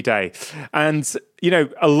dancing every day. And,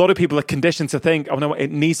 a lot of people are conditioned to think, oh no,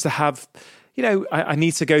 it needs to have, I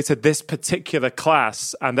need to go to this particular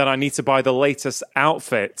class and then I need to buy the latest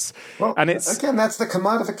outfit. Well, and again, that's the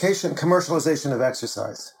commodification, commercialization of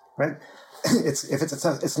exercise, right?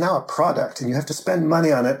 It's now a product and you have to spend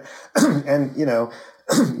money on it. And,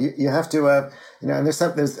 you have to, and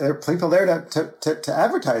there are people there to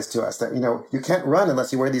advertise to us that, you can't run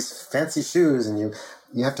unless you wear these fancy shoes and you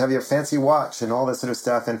have to have your fancy watch and all this sort of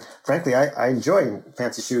stuff. And frankly, I enjoy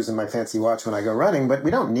fancy shoes and my fancy watch when I go running, but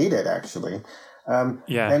we don't need it actually. And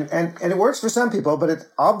it works for some people, but it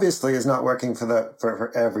obviously is not working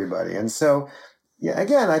for everybody. And so,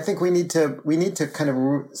 again, I think we need to kind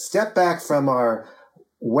of step back from our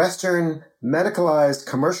Western medicalized,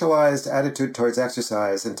 commercialized attitude towards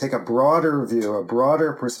exercise and take a broader view, a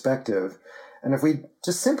broader perspective. And if we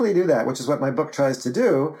just simply do that, which is what my book tries to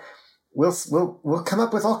do, we'll come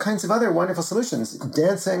up with all kinds of other wonderful solutions.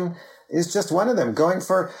 Dancing is just one of them. Going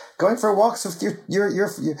for walks with your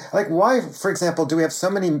like, why, for example, do we have so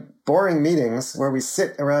many boring meetings where we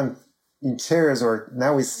sit around in chairs, or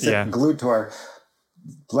now we sit glued to our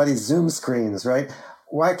bloody Zoom screens, right?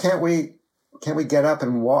 Why can't we get up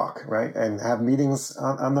and walk, right? And have meetings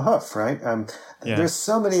on the hoof, right? There's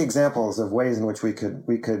so many examples of ways in which we could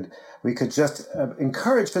just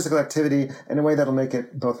encourage physical activity in a way that'll make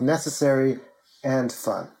it both necessary and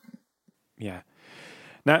fun. Yeah.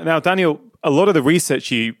 Now, Daniel, a lot of the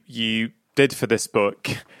research you did for this book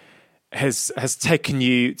has taken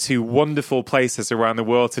you to wonderful places around the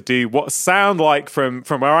world to do what sound like, from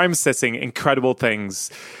where I'm sitting, incredible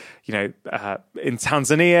things. In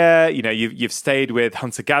Tanzania, you've stayed with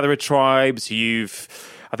hunter-gatherer tribes. You've,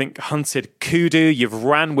 I think, hunted kudu. You've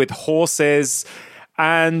ran with horses.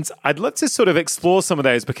 And I'd love to sort of explore some of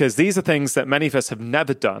those, because these are things that many of us have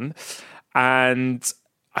never done. And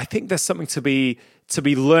I think there's something to be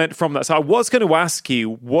learnt from that. So I was going to ask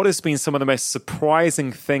you, what has been some of the most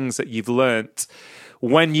surprising things that you've learnt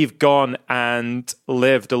when you've gone and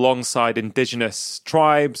lived alongside indigenous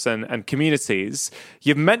tribes and communities?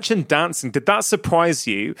 You've mentioned dancing. Did that surprise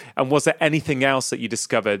you? And was there anything else that you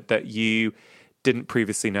discovered that you didn't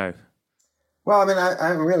previously know? Well, I mean,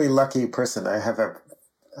 I'm a really lucky person.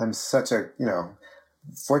 I'm such a,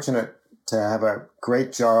 fortunate to have a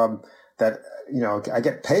great job that, I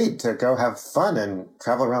get paid to go have fun and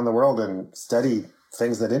travel around the world and study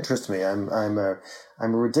things that interest me. I'm a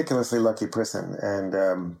ridiculously lucky person. And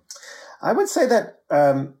I would say that,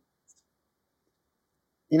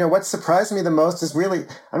 what surprised me the most is really,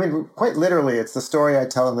 quite literally, it's the story I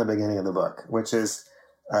tell in the beginning of the book, which is,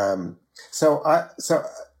 that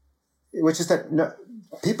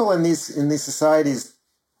people in these societies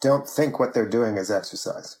don't think what they're doing is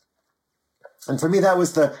exercise. And for me, that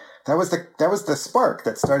was the spark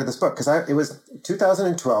that started this book, because it was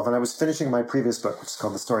 2012 and I was finishing my previous book, which is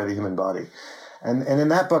called The Story of the Human Body. And in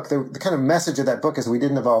that book, the kind of message of that book is we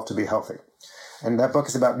didn't evolve to be healthy. And that book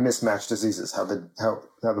is about mismatched diseases, how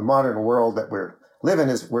the modern world that we're living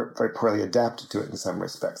we're very poorly adapted to it in some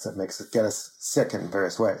respects. That makes it get us sick in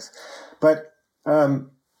various ways. But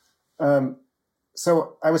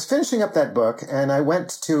so I was finishing up that book and I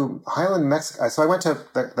went to Highland, Mexico. So I went to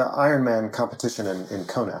the Ironman competition in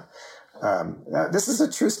Kona. This is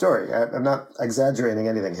a true story. I'm not exaggerating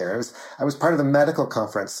anything here. I was part of the medical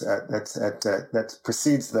conference that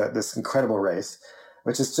precedes this incredible race,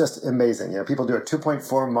 which is just amazing. People do a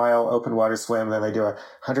 2.4 mile open water swim, then they do a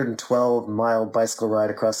 112 mile bicycle ride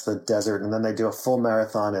across the desert, and then they do a full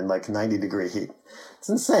marathon in like 90-degree heat. It's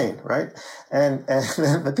insane, right? And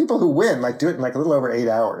the people who win do it in like a little over 8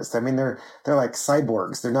 hours. I mean, they're like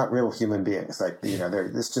cyborgs. They're not real human beings.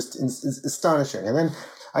 It's just astonishing. And then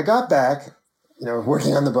I got back,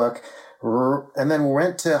 working on the book, and then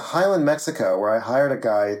went to Highland, Mexico, where I hired a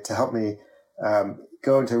guy to help me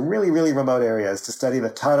go into really, really remote areas to study the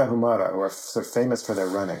Tarahumara, who are sort of famous for their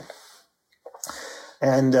running.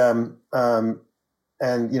 And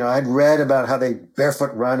I'd read about how they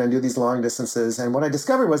barefoot run and do these long distances. And what I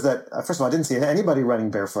discovered was that, first of all, I didn't see anybody running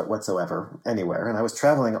barefoot whatsoever anywhere. And I was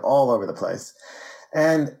traveling all over the place.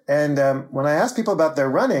 And when I asked people about their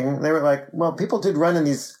running, they were like, well, people did run in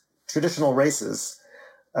these traditional races.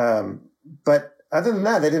 But other than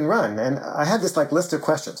that, they didn't run. And I had this list of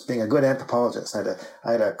questions. Being a good anthropologist,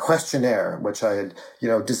 I had a questionnaire, which I had,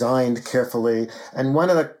 designed carefully. And one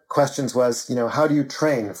of the questions was, how do you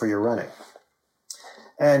train for your running?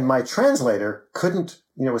 And my translator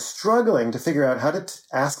was struggling to figure out how to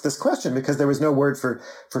ask this question because there was no word for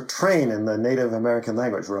train in the Native American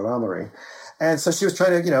language, Raramuri. And so she was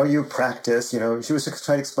trying to, you practice, she was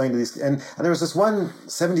trying to explain to these, and there was this one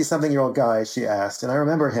 70-something-year-old guy she asked, and I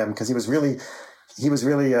remember him because he was, I don't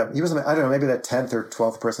know, maybe that 10th or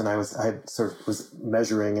 12th person I sort of was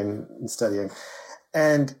measuring and studying.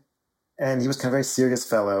 And he was kind of a very serious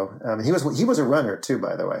fellow. He was a runner too,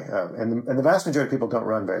 by the way. And the vast majority of people don't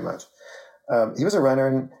run very much. He was a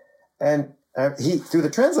runner, and he, through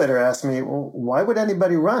the translator, asked me, well, why would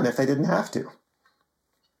anybody run if they didn't have to?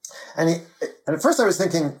 And at first I was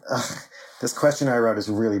thinking, this question I wrote is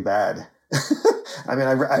really bad. I mean,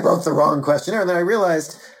 I wrote the wrong questionnaire, and then I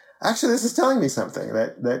realized, actually, this is telling me something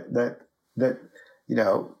that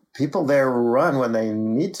people there run when they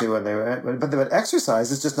need to, but exercise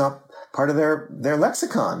is just not part of their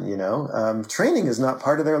lexicon. Training is not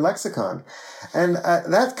part of their lexicon, and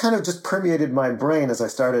that kind of just permeated my brain as I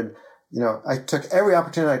started. I took every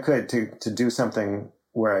opportunity I could to do something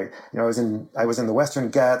where I was in the Western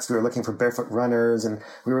Ghats. We were looking for barefoot runners, and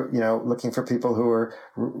we were, looking for people who were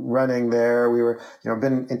running there. We were,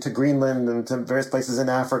 been into Greenland and to various places in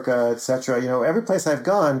Africa, etc. Every place I've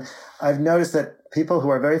gone, I've noticed that people who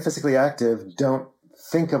are very physically active don't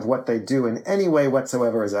think of what they do in any way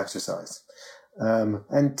whatsoever as exercise.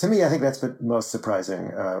 And to me, I think that's the most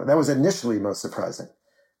surprising. That was initially most surprising.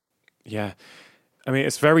 Yeah. I mean,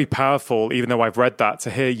 it's very powerful, even though I've read that.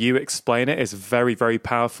 To hear you explain it is very, very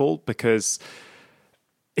powerful because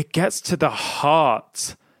it gets to the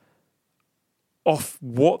heart of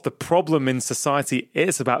what the problem in society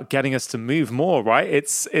is about getting us to move more, right?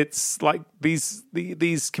 It's like these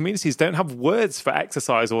communities don't have words for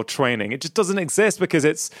exercise or training. It just doesn't exist because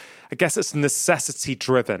I guess it's necessity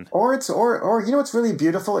driven. Or what's really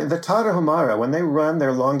beautiful? The Tarahumara, when they run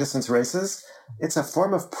their long distance races, it's a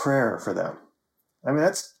form of prayer for them. I mean,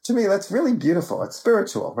 to me, that's really beautiful. It's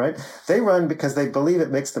spiritual, right? They run because they believe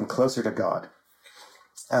it makes them closer to God.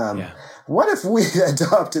 What if we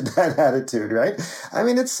adopted that attitude, right? I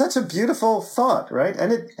mean, it's such a beautiful thought, right?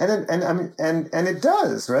 And it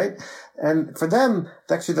does, right? And for them,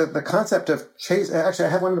 actually, the concept of chase. Actually, I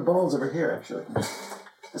have one of the balls over here. Actually,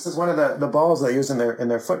 this is one of the balls they use in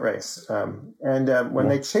their foot race. When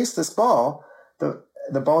they chase this ball,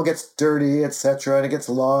 the ball gets dirty, etc., and it gets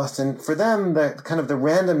lost. And for them, the kind of the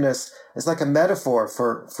randomness is like a metaphor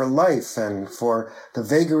for life and for the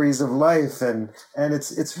vagaries of life, and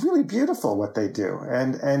it's really beautiful what they do.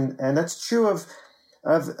 And that's true of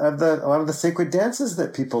a lot of the sacred dances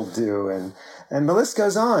that people do, and the list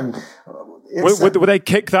goes on. Would they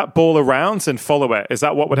kick that ball around and follow it? Is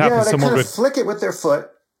that what would happen? Yeah, they kind of flick it with their foot,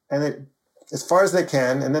 and as far as they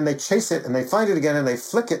can, and then they chase it and they find it again and they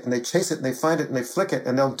flick it and they chase it and they find it and they flick it,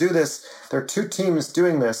 and they'll do this. There are two teams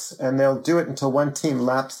doing this, and they'll do it until one team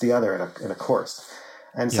laps the other in a course.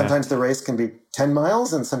 And sometimes the race can be 10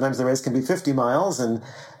 miles, and sometimes the race can be 50 miles, and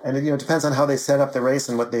it depends on how they set up the race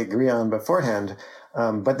and what they agree on beforehand.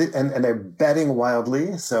 But they're betting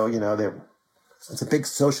wildly, so it's a big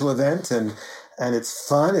social event, and it's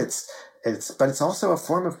fun. But it's also a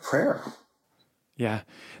form of prayer. Yeah,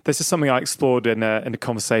 this is something I explored in a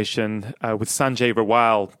conversation with Sanjay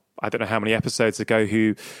Rawal. I don't know how many episodes ago.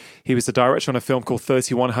 He was the director on a film called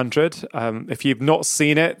 3100. If you've not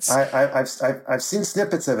seen it, I've seen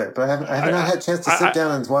snippets of it, but I have not had a chance to sit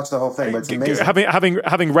down and watch the whole thing. But it's amazing.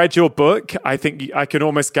 Having read your book, I think I can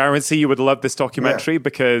almost guarantee you would love this documentary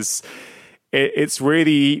because it's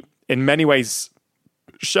really, in many ways,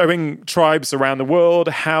 showing tribes around the world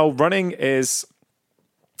how running is.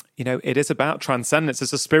 It is about transcendence.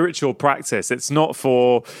 It's a spiritual practice. It's not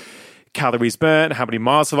for calories burnt, how many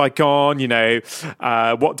miles have I gone,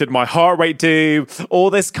 what did my heart rate do,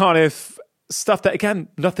 all this kind of stuff that, again,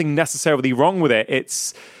 nothing necessarily wrong with it.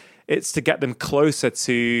 It's to get them closer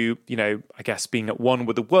to, I guess, being at one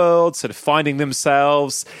with the world, sort of finding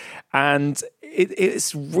themselves. And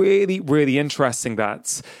it's really, really interesting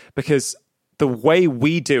because the way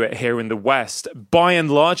we do it here in the West, by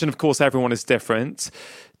and large, and of course everyone is different,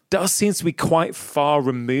 does seem to be quite far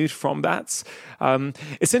removed from that.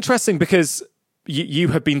 It's interesting because you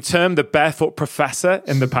have been termed the barefoot professor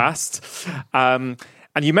in the past. And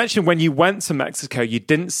you mentioned when you went to Mexico, you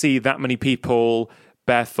didn't see that many people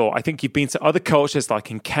barefoot. I think you've been to other cultures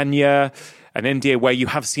like in Kenya and India where you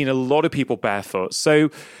have seen a lot of people barefoot. So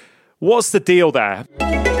what's the deal there?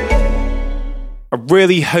 I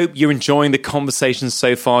really hope you're enjoying the conversation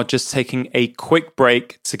so far. Just taking a quick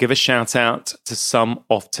break to give a shout out to some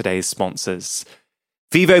of today's sponsors.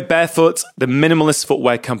 Vivo Barefoot, the minimalist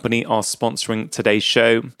footwear company, are sponsoring today's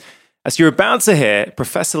show. As you're about to hear,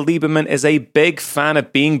 Professor Lieberman is a big fan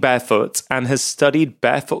of being barefoot and has studied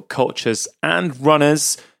barefoot cultures and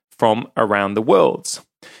runners from around the world.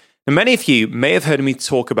 And many of you may have heard me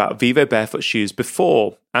talk about Vivo barefoot shoes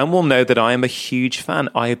before and will know that I am a huge fan.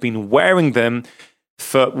 I have been wearing them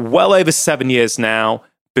for well over 7 years now,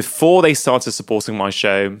 before they started supporting my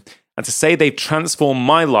show. And to say they've transformed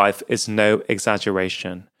my life is no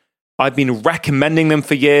exaggeration. I've been recommending them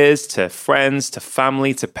for years to friends, to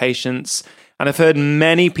family, to patients, and I've heard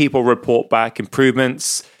many people report back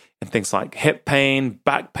improvements in things like hip pain,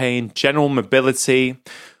 back pain, general mobility,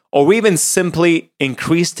 or even simply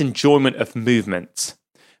increased enjoyment of movement.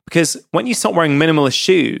 Because when you start wearing minimalist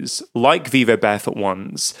shoes, like Vivo barefoot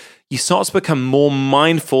ones, you start to become more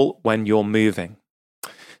mindful when you're moving.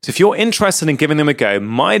 So if you're interested in giving them a go,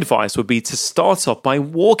 my advice would be to start off by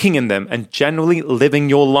walking in them and generally living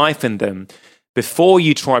your life in them before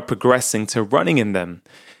you try progressing to running in them.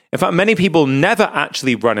 In fact, many people never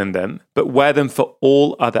actually run in them, but wear them for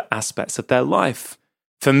all other aspects of their life.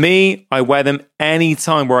 For me, I wear them any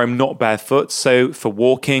time where I'm not barefoot, so for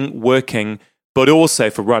walking, working, but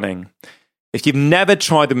also for running. If you've never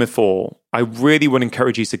tried them before, I really would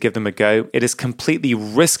encourage you to give them a go. It is completely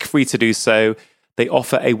risk-free to do so. They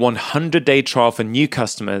offer a 100-day trial for new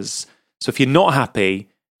customers. So if you're not happy,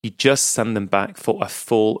 you just send them back for a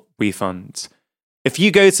full refund. If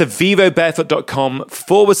you go to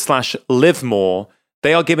vivobarefoot.com/live more,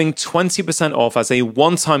 they are giving 20% off as a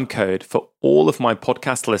one-time code for all of my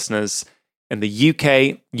podcast listeners in the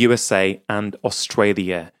UK, USA, and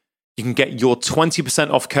Australia. You can get your 20%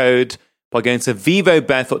 off code by going to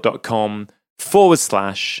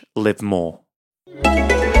vivobarefoot.com/live more.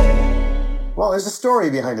 Well, there's a story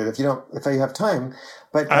behind it if you have time.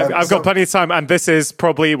 But I've got plenty of time, and this is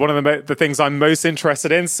probably one of the things I'm most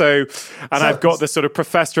interested in. I've got the sort of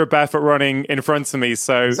professor of barefoot running in front of me.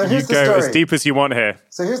 So you go as deep as you want here.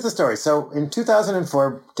 So here's the story. So in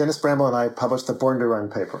 2004, Dennis Bramble and I published the Born to Run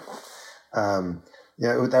paper.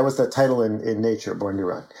 That was the title in Nature, Born to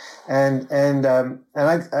Run, and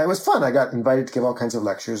it was fun. I got invited to give all kinds of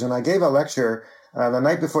lectures, and I gave a lecture the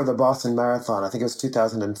night before the Boston Marathon. I think it was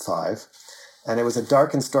 2005. And it was a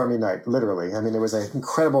dark and stormy night, literally. I mean, there was an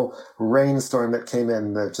incredible rainstorm that came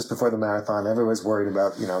in just before the marathon. Everyone was worried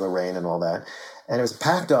about, the rain and all that. And it was a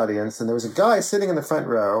packed audience. And there was a guy sitting in the front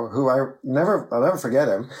row who I'll never forget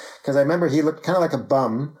him, because I remember he looked kind of like a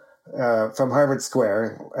bum from Harvard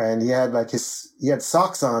Square. And he had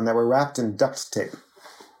socks on that were wrapped in duct tape.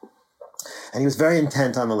 And he was very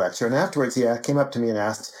intent on the lecture. And afterwards, he came up to me and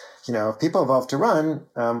asked, if people evolved to run,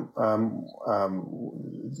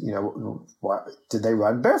 did they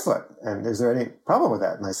run barefoot? And is there any problem with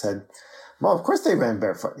that? And I said, well, of course they ran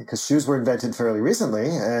barefoot, because shoes were invented fairly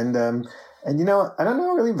recently. And I don't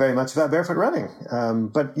know really very much about barefoot running. I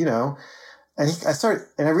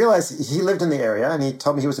realized he lived in the area, and he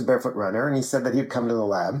told me he was a barefoot runner, and he said that he'd come to the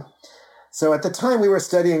lab. So at the time we were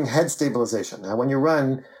studying head stabilization. Now, when you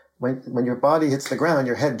run, when your body hits the ground,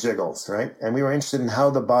 your head jiggles, right? And we were interested in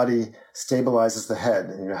how the body stabilizes the head,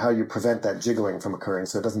 and how you prevent that jiggling from occurring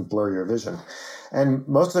so it doesn't blur your vision. And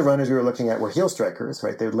most of the runners we were looking at were heel strikers,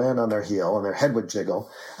 right? They would land on their heel and their head would jiggle.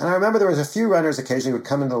 And I remember there was a few runners occasionally would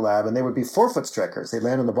come into the lab and they would be forefoot strikers. They'd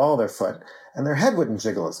land on the ball of their foot and their head wouldn't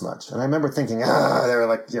jiggle as much. And I remember thinking, they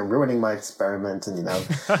were ruining my experiment, and,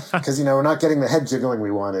 because, we're not getting the head jiggling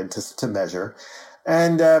we wanted to measure.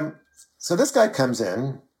 And so this guy comes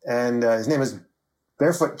in, and his name is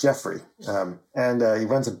Barefoot Jeffrey, and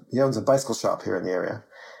he owns a bicycle shop here in the area.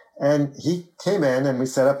 And he came in, and we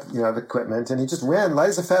set up the equipment, and he just ran light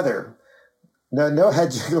as a feather, no head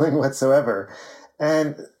jiggling whatsoever,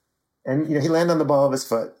 and he landed on the ball of his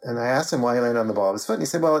foot. And I asked him why he landed on the ball of his foot, and he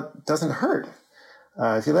said, "Well, it doesn't hurt.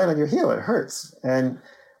 If you land on your heel, it hurts." And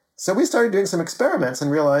so we started doing some experiments and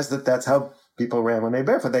realized that that's how people ran when they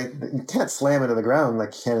barefoot. You can't slam into the ground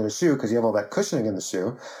like you can in a shoe, because you have all that cushioning in the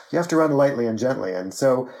shoe. You have to run lightly and gently. And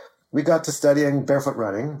so we got to studying barefoot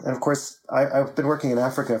running. And of course, I've been working in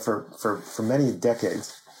Africa for many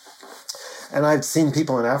decades. And I've seen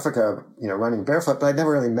people in Africa, running barefoot, but I'd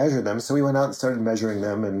never really measured them. So we went out and started measuring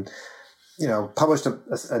them, and, published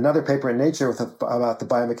another paper in Nature about the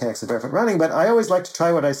biomechanics of barefoot running. But I always like to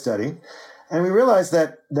try what I study. And we realized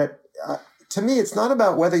that to me, it's not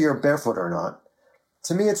about whether you're barefoot or not.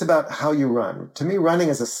 To me, it's about how you run. To me, running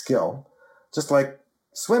is a skill, just like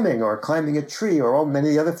swimming or climbing a tree or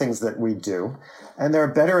many other things that we do. And there are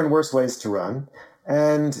better and worse ways to run.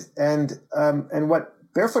 And what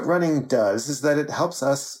barefoot running does is that it helps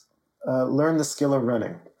us learn the skill of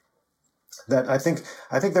running. That I think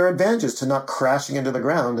there are advantages to not crashing into the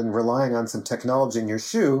ground and relying on some technology in your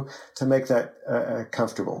shoe to make that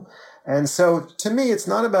comfortable. And so to me, it's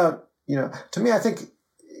not about, to me, I think,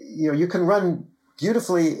 you can run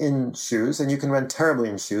beautifully in shoes and you can run terribly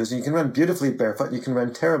in shoes. And you can run beautifully barefoot. And you can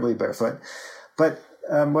run terribly barefoot. But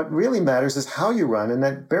what really matters is how you run, and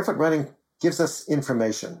that barefoot running gives us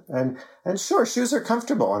information. And sure, shoes are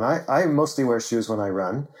comfortable. And I mostly wear shoes when I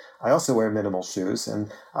run. I also wear minimal shoes.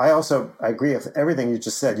 And I agree with everything you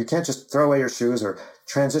just said. You can't just throw away your shoes or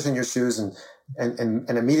transition your shoes and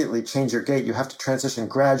immediately change your gait. You have to transition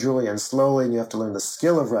gradually and slowly, and you have to learn the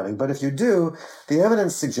skill of running. But if you do, the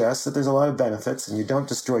evidence suggests that there's a lot of benefits, and you don't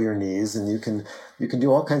destroy your knees, and you can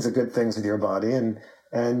do all kinds of good things with your body. And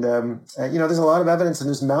there's a lot of evidence, and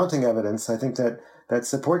there's mounting evidence, I think, that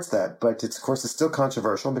supports that. But of course it's still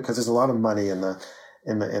controversial because there's a lot of money in the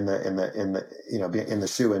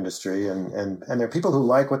shoe industry, and there are people who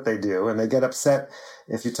like what they do, and they get upset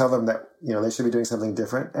if you tell them that they should be doing something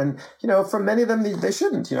different. And for many of them, they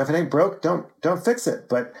shouldn't. If it ain't broke, don't fix it.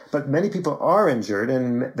 But many people are injured,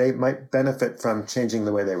 and they might benefit from changing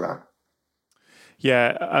the way they run.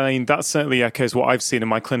 Yeah, I mean, that certainly echoes what I've seen in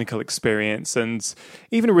my clinical experience. And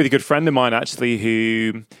even a really good friend of mine, actually,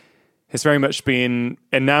 who has very much been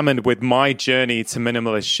enamored with my journey to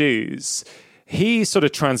minimalist shoes, he sort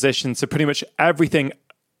of transitioned to pretty much everything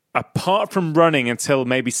apart from running until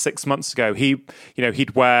maybe 6 months ago. He'd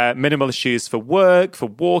wear minimalist shoes for work, for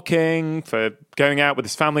walking, for going out with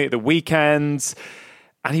his family at the weekends.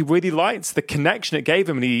 And he really liked the connection it gave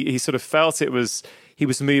him. And he sort of felt he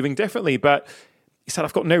was moving differently. But he said,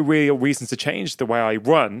 I've got no real reason to change the way I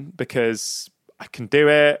run because I can do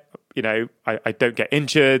it. I don't get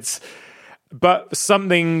injured. But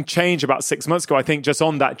something changed about 6 months ago. I think just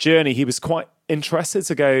on that journey, he was quite interested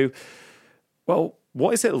to go, well,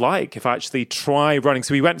 what is it like if I actually try running?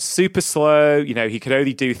 So he went super slow. He could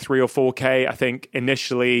only do 3 or 4K, I think,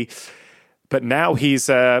 initially. But now he's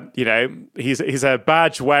a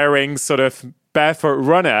badge wearing sort of barefoot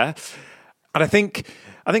runner. And I think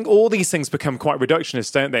all these things become quite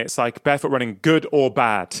reductionist, don't they? It's like barefoot running, good or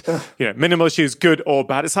bad. Minimalist shoes, good or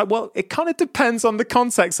bad. It's like, well, it kind of depends on the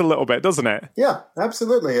context a little bit, doesn't it? Yeah,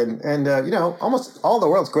 absolutely. And almost all the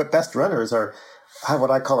world's best runners have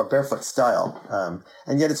what I call a barefoot style.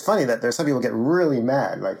 And yet it's funny that there's some people get really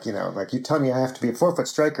mad. Like you tell me I have to be a 4-foot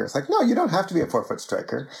striker. It's like, no, you don't have to be a 4-foot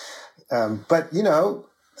striker. But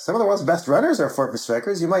some of the world's best runners are 4-foot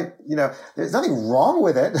strikers. You might, there's nothing wrong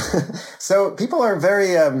with it. So people are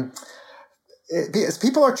very,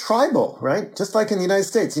 people are tribal, right? Just like in the United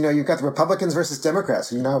States, you've got the Republicans versus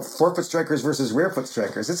Democrats. You now have 4-foot strikers versus rear-foot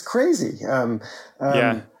strikers. It's crazy. I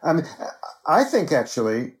think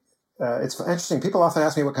actually, it's interesting. People often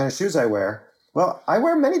ask me what kind of shoes I wear. Well, I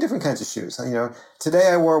wear many different kinds of shoes. Today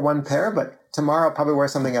I wore one pair, but tomorrow I'll probably wear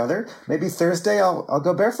something other. Maybe Thursday I'll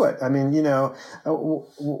go barefoot. I mean,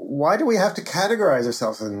 why do we have to categorize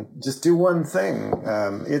ourselves and just do one thing?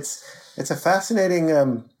 It's a fascinating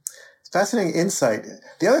insight.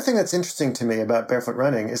 The other thing that's interesting to me about barefoot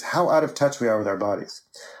running is how out of touch we are with our bodies.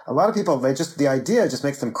 A lot of people, the idea just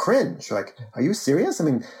makes them cringe. Like, are you serious? I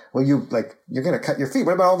mean, you're going to cut your feet.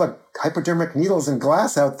 What about all the hypodermic needles and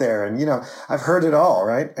glass out there? And, I've heard it all,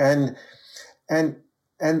 right? And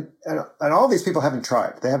all these people haven't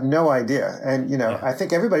tried. They have no idea. And, I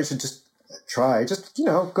think everybody should just try. Just,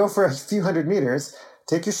 go for a few hundred meters,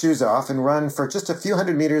 take your shoes off and run for just a few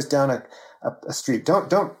hundred meters down a street.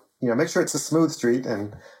 Don't make sure it's a smooth street,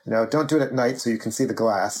 and, don't do it at night so you can see the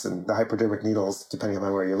glass and the hypodermic needles, depending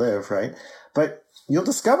on where you live, right? But you'll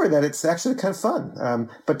discover that it's actually kind of fun.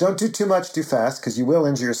 But don't do too much too fast, because you will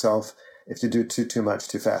injure yourself if you do too much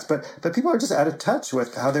too fast. But people are just out of touch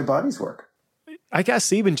with how their bodies work. I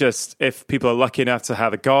guess even just if people are lucky enough to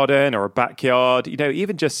have a garden or a backyard,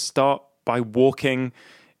 even just start by walking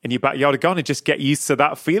in your backyard or garden, just get used to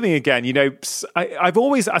that feeling again. It's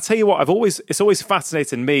always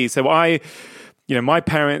fascinated me. So my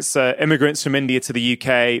parents are immigrants from India to the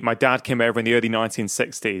UK. My dad came over in the early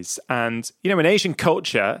 1960s. And, in Asian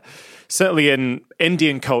culture, certainly in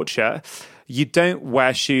Indian culture, you don't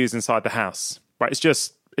wear shoes inside the house, right? It's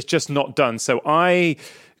just not done. So I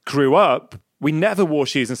grew up, we never wore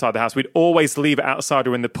shoes inside the house. We'd always leave it outside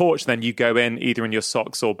or in the porch. Then you go in either in your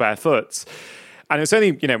socks or barefoot. And it's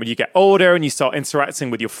only, when you get older and you start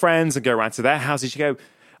interacting with your friends and go around to their houses,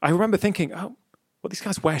 I remember thinking, oh, well, these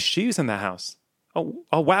guys wear shoes in their house. Oh,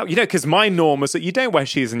 wow. Because my norm was that you don't wear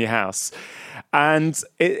shoes in your house. And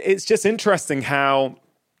it's just interesting how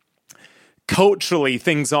culturally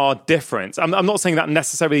things are different. I'm not saying that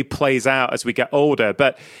necessarily plays out as we get older,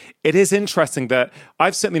 but it is interesting that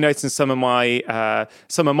I've certainly noticed in some of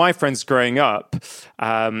my friends growing up.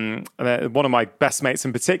 One of my best mates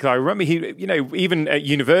in particular, I remember even at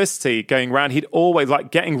university going around, he'd always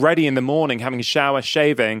like getting ready in the morning, having a shower,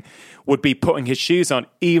 shaving, would be putting his shoes on,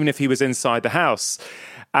 even if he was inside the house.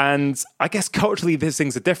 And I guess culturally, these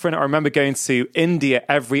things are different. I remember going to India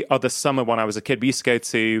every other summer when I was a kid. We used to go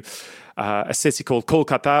to a city called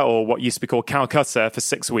Kolkata, or what used to be called Calcutta, for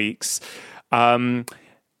 6 weeks. And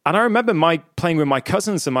I remember playing with my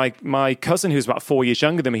cousins, and my cousin, who was about 4 years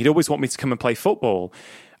younger than me, he'd always want me to come and play football.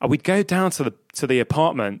 And we'd go down to the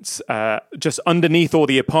apartments, just underneath all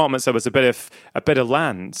the apartments, there was a bit of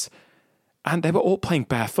land, and they were all playing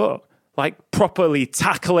barefoot, like properly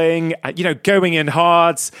tackling, going in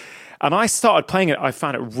hard. And I started playing it. I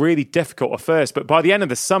found it really difficult at first, but by the end of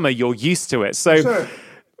the summer, you're used to it. So sure.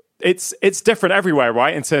 It's different everywhere,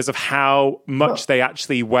 right? In terms of how much they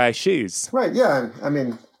actually wear shoes. Right. Yeah. I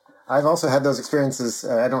mean, I've also had those experiences.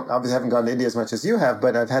 I obviously haven't gone to India as much as you have,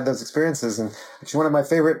 but I've had those experiences. And actually, one of my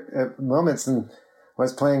favorite moments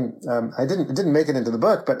was playing. It didn't make it into the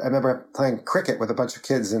book, but I remember playing cricket with a bunch of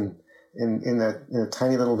kids in a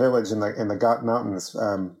tiny little village in the Ghat Mountains.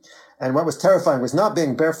 And what was terrifying was not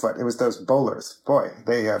being barefoot. It was those bowlers. Boy,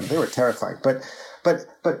 they were terrifying. But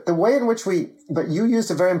the way in which but you used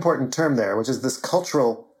a very important term there, which is these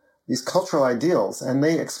cultural ideals, and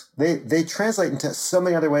they translate into so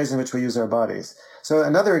many other ways in which we use our bodies. So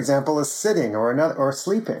another example is sitting or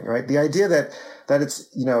sleeping, right? The idea that it's,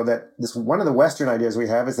 that this, one of the Western ideas we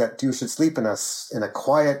have is that you should sleep in a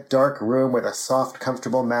quiet, dark room with a soft,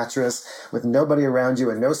 comfortable mattress with nobody around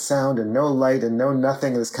you and no sound and no light and no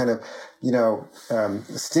nothing, this kind of,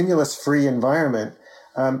 stimulus-free environment.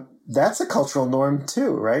 That's a cultural norm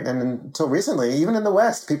too, right? And until recently, even in the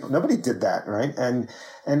West, nobody did that, right? And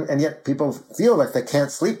yet people feel like they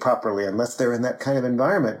can't sleep properly unless they're in that kind of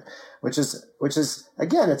environment, which is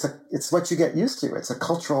again, it's what you get used to. It's a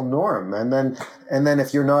cultural norm. And then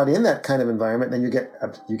if you're not in that kind of environment, then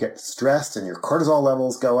you get stressed and your cortisol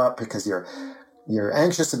levels go up because you're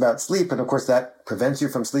anxious about sleep. And of course that prevents you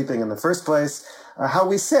from sleeping in the first place. How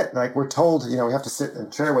we sit, like we're told, we have to sit in a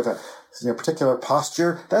chair with a particular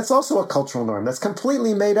posture. That's also a cultural norm. That's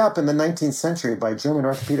completely made up in the 19th century by German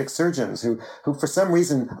orthopedic surgeons who for some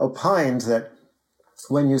reason opined that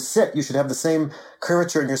when you sit, you should have the same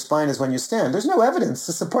curvature in your spine as when you stand. There's no evidence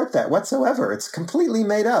to support that whatsoever. It's completely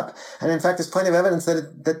made up. And in fact, there's plenty of evidence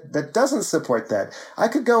that doesn't support that. I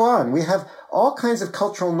could go on. We have all kinds of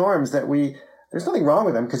cultural norms there's nothing wrong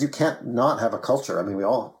with them because you can't not have a culture. I mean, we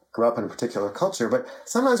all grew up in a particular culture, but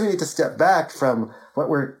sometimes we need to step back from what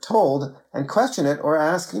we're told and question it or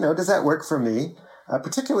ask, does that work for me?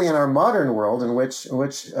 Particularly in our modern world in which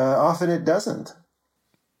often it doesn't.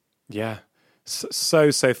 Yeah.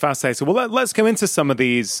 So fascinating. Well, let's go into some of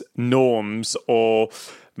these norms or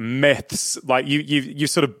myths. Like you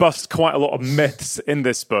sort of bust quite a lot of myths in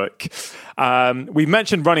this book. We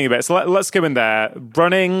mentioned running a bit, so let's go in there.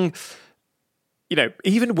 Running,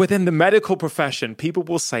 even within the medical profession, people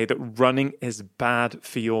will say that running is bad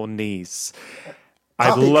for your knees.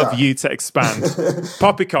 I'd love you to expand.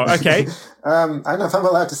 Poppycock, okay. I don't know if I'm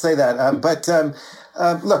allowed to say that, but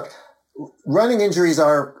look, running injuries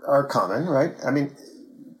are common, right? I mean,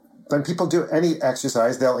 when people do any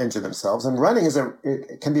exercise, they'll injure themselves. And running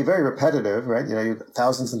it can be very repetitive, right?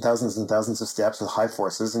 Thousands and thousands and thousands of steps with high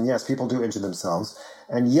forces. And yes, people do injure themselves.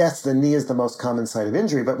 And yes, the knee is the most common site of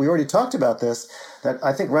injury. But we already talked about this, that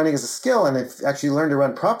I think running is a skill. And if you actually learn to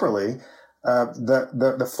run properly,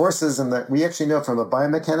 the forces and that we actually know from a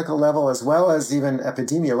biomechanical level as well as even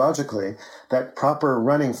epidemiologically that proper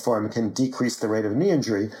running form can decrease the rate of knee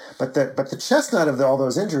injury. But the chestnut of all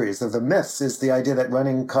those injuries, of the myths, is the idea that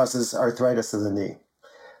running causes arthritis of the knee.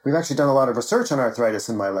 We've actually done a lot of research on arthritis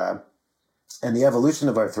in my lab and the evolution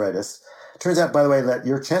of arthritis. Turns out, by the way, that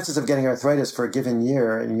your chances of getting arthritis for a given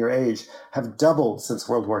year in your age have doubled since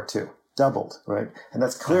World War II. Doubled, right? And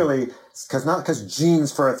that's clearly not because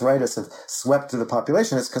genes for arthritis have swept through the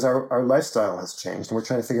population. It's because our lifestyle has changed, and we're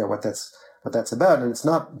trying to figure out what that's about. And it's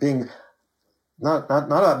not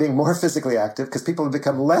about being more physically active, because people have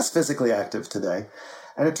become less physically active today.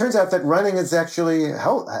 And it turns out that running is actually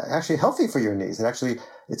healthy for your knees.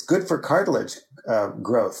 It's good for cartilage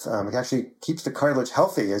growth. It actually keeps the cartilage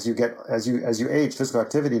healthy as you age. Physical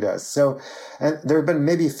activity does. So, and there have been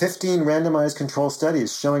maybe 15 randomized control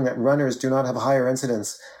studies showing that runners do not have a higher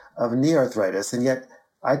incidence of knee arthritis, and yet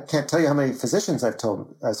I can't tell you how many physicians I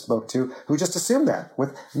spoke to who just assume that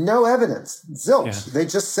with no evidence. Zilch. Yeah. They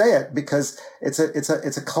just say it because it's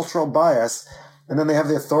a cultural bias. and then they have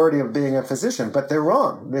the authority of being a physician, but they're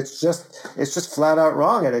wrong. It's just flat out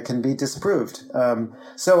wrong, and it can be disproved. And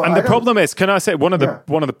the problem is, can I say one of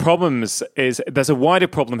the problems is there's a wider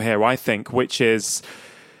problem here, I think, which is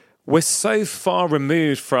we're so far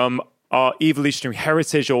removed from our evolutionary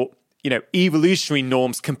heritage or evolutionary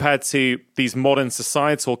norms compared to these modern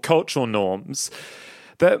societal cultural norms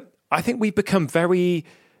that I think we've become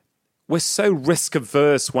we're so risk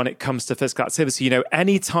averse when it comes to physical activity.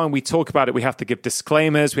 Anytime we talk about it, we have to give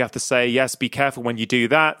disclaimers. We have to say, yes, be careful when you do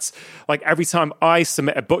that. Like every time I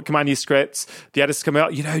submit a book manuscript, the editors come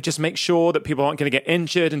out, just make sure that people aren't going to get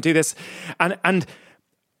injured and do this. And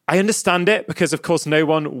I understand it because, of course, no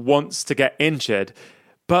one wants to get injured.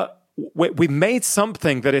 But we've made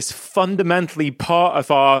something that is fundamentally part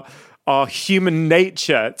of our human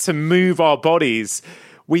nature to move our bodies.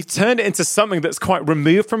 We've turned it into something that's quite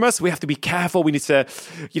removed from us. We have to be careful. We need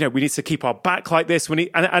to keep our back like this. And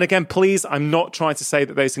again, please, I'm not trying to say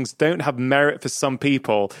that those things don't have merit for some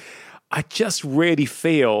people. I just really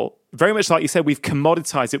feel, very much like you said, we've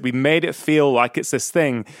commoditized it. We've made it feel like it's this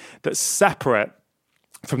thing that's separate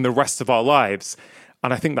from the rest of our lives.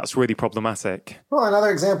 And I think that's really problematic. Well, another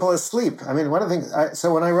example is sleep. I mean, one of the things,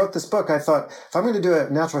 so when I wrote this book, I thought, if I'm going to do a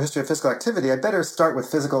natural history of physical activity, I better start with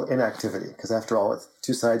physical inactivity, because after all, it's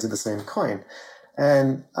two sides of the same coin.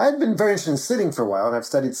 And I'd been very interested in sitting for a while, and I've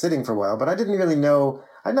studied sitting for a while, but I didn't really know,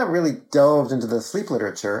 I'd not really delved into the sleep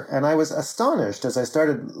literature. And I was astonished as I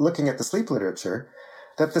started looking at the sleep literature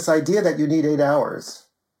that this idea that you need 8 hours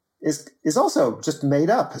is also just made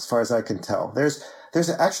up, as far as I can tell. There's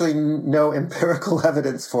actually no empirical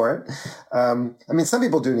evidence for it. I mean, some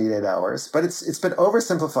people do need 8 hours, but it's been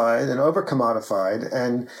oversimplified and overcommodified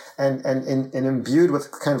and imbued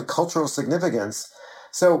with kind of cultural significance.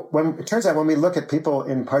 So it turns out when we look at people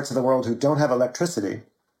in parts of the world who don't have electricity,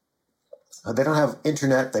 they don't have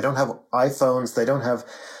internet, they don't have iPhones, they don't have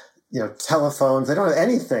telephones, they don't have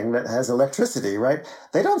anything that has electricity, right?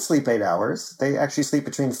 They don't sleep 8 hours. They actually sleep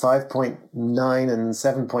between 5.9 and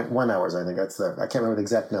 7.1 hours. I think I can't remember the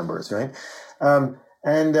exact numbers, right? And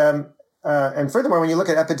furthermore, when you look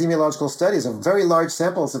at epidemiological studies of very large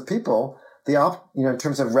samples of people, in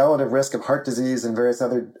terms of relative risk of heart disease and various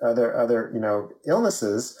other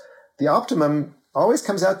illnesses, the optimum always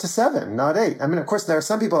comes out to 7, not 8. I mean, of course, there are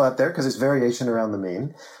some people out there, because there's variation around the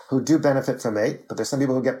mean, who do benefit from 8, but there's some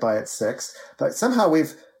people who get by at 6. But somehow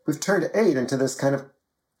we've turned 8 into this kind of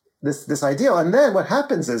this ideal. And then what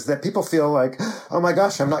happens is that people feel like, oh my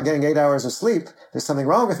gosh, I'm not getting 8 hours of sleep. There's something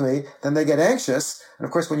wrong with me. Then they get anxious. And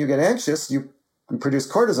of course, when you get anxious, you produce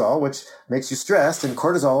cortisol, which makes you stressed, and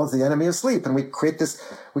cortisol is the enemy of sleep. And we create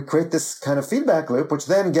this kind of feedback loop, which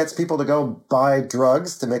then gets people to go buy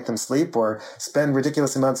drugs to make them sleep, or spend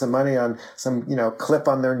ridiculous amounts of money on some, clip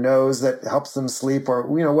on their nose that helps them sleep, or,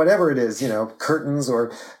 whatever it is, curtains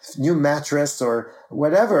or new mattress or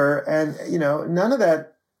whatever. And, none of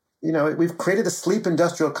that, we've created a sleep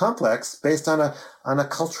industrial complex based on a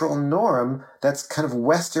cultural norm that's kind of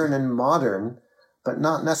Western and modern, but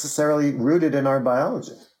not necessarily rooted in our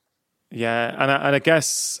biology. Yeah, and I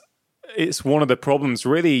guess it's one of the problems.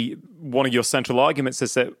 Really, one of your central arguments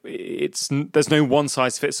is that there's no one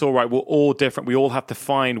size fits all. Right, we're all different. We all have to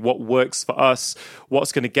find what works for us,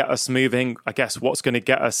 what's going to get us moving. I guess what's going to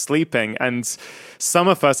get us sleeping. And some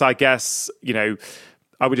of us, I guess, I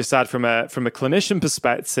would just add from a clinician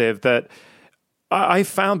perspective that I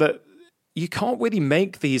found that you can't really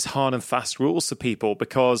make these hard and fast rules for people,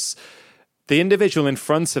 because the individual in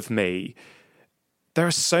front of me, there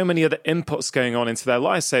are so many other inputs going on into their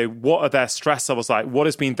life. So what are their stress levels like? What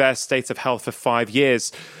has been their state of health for 5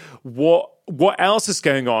 years? What else is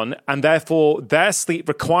going on? And therefore, their sleep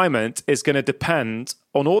requirement is going to depend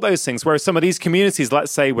on all those things. Whereas some of these communities,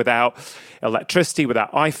 let's say without electricity,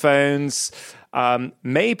 without iPhones,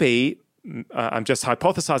 maybe, I'm just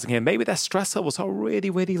hypothesizing here, maybe their stress levels are really,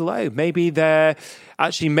 really low. Maybe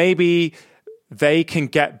they can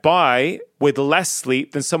get by with less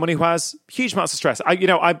sleep than someone who has huge amounts of stress. I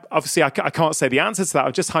can't say the answer to that.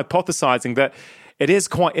 I'm just hypothesizing that it is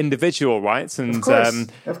quite individual, right? And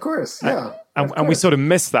of course, yeah. And we sort of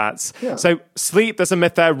miss that. Yeah. So sleep, there's a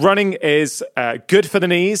myth there. Running is good for the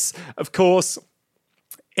knees, of course.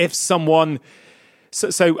 If someone...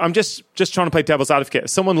 So I'm just trying to play devil's advocate. If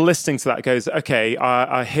someone listening to that goes, okay,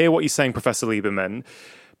 I hear what you're saying, Professor Lieberman,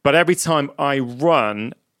 but every time I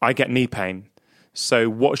run, I get knee pain. So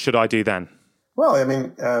what should I do then? Well, I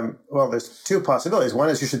mean, there's two possibilities. One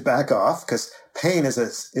is you should back off, because pain is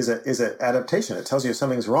an adaptation. It tells you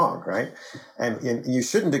something's wrong, right? And you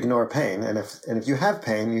shouldn't ignore pain. And if you have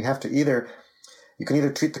pain, you can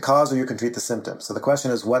either treat the cause or you can treat the symptom. So the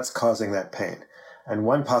question is, what's causing that pain? And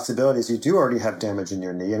one possibility is you do already have damage in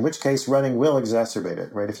your knee, in which case running will exacerbate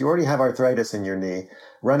it, right? If you already have arthritis in your knee,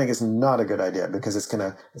 running is not a good idea because it's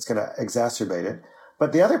gonna exacerbate it.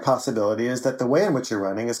 But the other possibility is that the way in which you're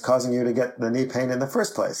running is causing you to get the knee pain in the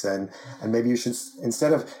first place. And maybe you should,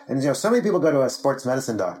 instead of, and so many people go to a sports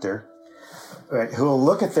medicine doctor, right, who will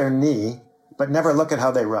look at their knee, but never look at how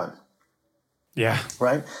they run. Yeah.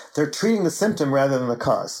 Right? They're treating the symptom rather than the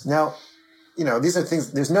cause. Now, these are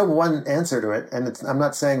things, there's no one answer to it. And I'm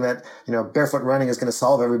not saying that, barefoot running is going to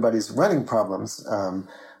solve everybody's running problems.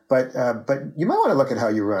 But you might want to look at how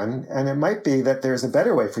you run, and it might be that there's a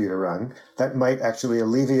better way for you to run that might actually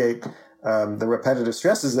alleviate the repetitive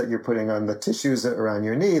stresses that you're putting on the tissues around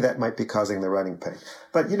your knee that might be causing the running pain.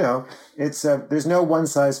 But it's there's no one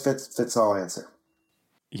size fits all answer.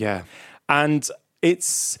 Yeah, and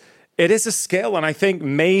it is a skill, and I think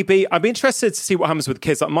maybe I'd be interested to see what happens with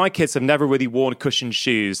kids. Like my kids have never really worn cushioned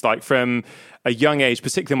shoes. Like from a young age,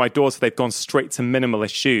 particularly my daughter, they've gone straight to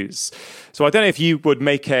minimalist shoes. So I don't know if you would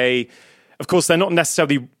make of course, they're not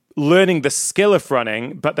necessarily learning the skill of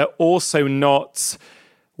running, but they're also not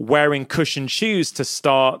wearing cushioned shoes to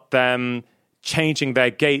start them changing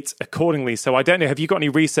their gait accordingly. So I don't know, have you got any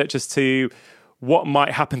research as to what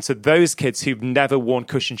might happen to those kids who've never worn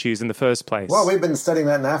cushioned shoes in the first place? Well, we've been studying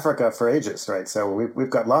that in Africa for ages, right? So we've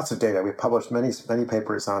got lots of data. We've published many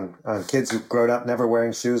papers on kids who've grown up never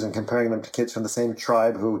wearing shoes and comparing them to kids from the same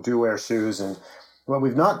tribe who do wear shoes. And what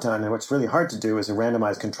we've not done, and what's really hard to do, is a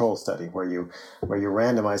randomized control study where you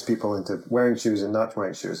randomize people into wearing shoes and not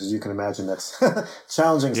wearing shoes. As you can imagine, that's a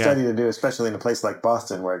challenging study to do, especially in a place like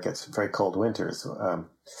Boston where it gets very cold winters.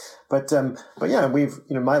 But yeah,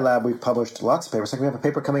 my lab, we've published lots of papers. Like we have a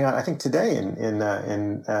paper coming out, I think today in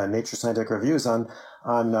Nature Scientific Reviews on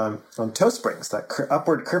toe springs, that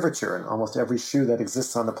upward curvature in almost every shoe that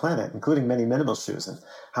exists on the planet, including many minimal shoes, and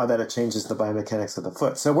how that changes the biomechanics of the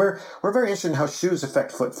foot. So we're very interested in how shoes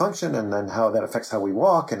affect foot function, and then how that affects how we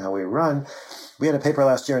walk and how we run. We had a paper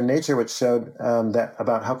last year in Nature which showed that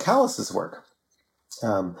about how calluses work,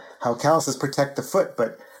 how calluses protect the foot,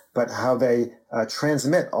 but how they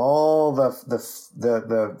transmit all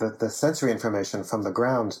the sensory information from the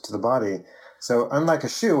ground to the body. So unlike a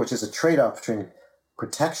shoe, which is a trade-off between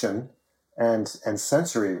protection and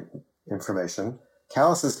sensory information,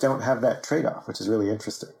 calluses don't have that trade-off, which is really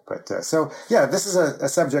interesting. But this is a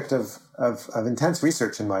subject of intense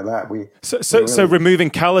research in my lab. So removing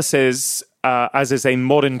calluses, as is a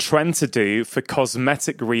modern trend to do for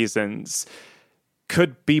cosmetic reasons,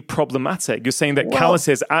 could be problematic. You're saying that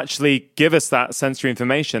calluses actually give us that sensory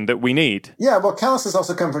information that we need. Yeah, well, calluses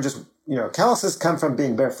also come from calluses come from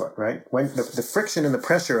being barefoot, right? When the friction and the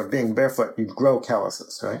pressure of being barefoot, you grow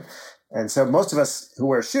calluses, right? And so most of us who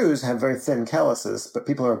wear shoes have very thin calluses, but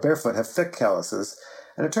people who are barefoot have thick calluses.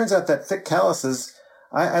 And it turns out that thick calluses,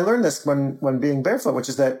 I learned this when being barefoot, which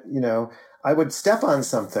is that, I would step on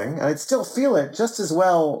something and I'd still feel it just as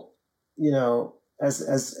well,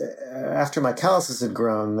 as after my calluses had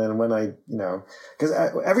grown than when because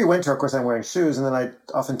every winter, of course, I'm wearing shoes, and then I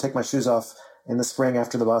often take my shoes off in the spring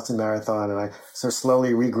after the Boston Marathon, and I sort of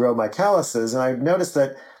slowly regrow my calluses. And I noticed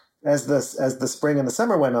that as the spring and the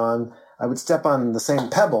summer went on, I would step on the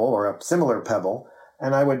same pebble or a similar pebble,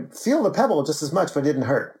 and I would feel the pebble just as much, but it didn't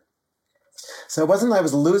hurt. So it wasn't that I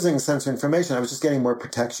was losing sensory information; I was just getting more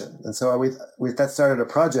protection. And so that started a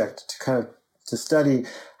project to study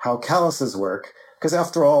how calluses work. Because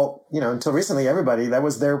after all, until recently,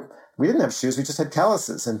 we didn't have shoes, we just had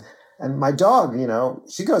calluses. And my dog,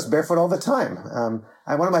 she goes barefoot all the time.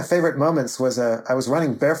 One of my favorite moments was I was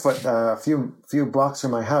running barefoot a few blocks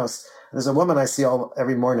from my house. There's a woman I see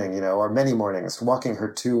every morning, or many mornings, walking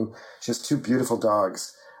she has two beautiful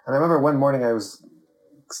dogs. And I remember one morning I was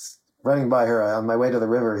running by her on my way to the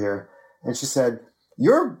river here, and she said,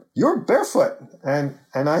 You're barefoot. And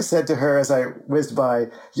I said to her as I whizzed by,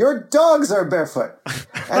 your dogs are barefoot.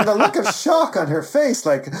 And the look of shock on her face,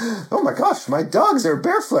 like, oh my gosh, my dogs are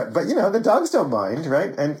barefoot. But, the dogs don't mind,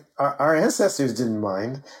 right? And our ancestors didn't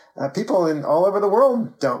mind. People all over the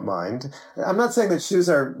world don't mind. I'm not saying that shoes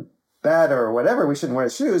are bad or whatever, we shouldn't wear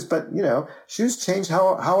shoes, but, shoes change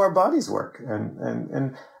how our bodies work.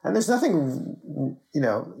 And there's nothing,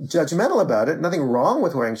 judgmental about it, nothing wrong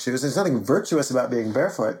with wearing shoes. There's nothing virtuous about being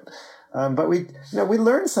barefoot. But we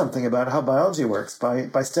learn something about how biology works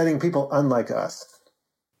by studying people unlike us.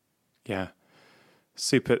 Yeah.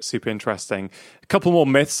 Super, super interesting. A couple more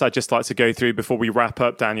myths I'd just like to go through before we wrap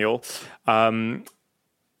up, Daniel.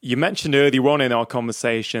 You mentioned earlier on in our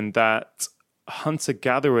conversation that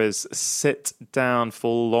hunter-gatherers sit down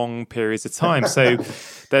for long periods of time. So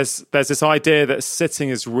there's this idea that sitting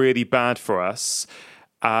is really bad for us.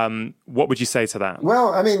 What would you say to that?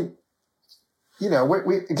 Well, I mean, we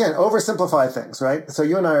again oversimplify things, right? So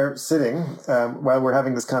you and I are sitting while we're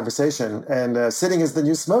having this conversation, and sitting is the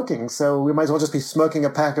new smoking. So we might as well just be smoking a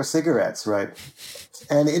pack of cigarettes, right?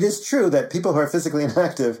 And it is true that people who are physically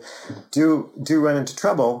inactive do run into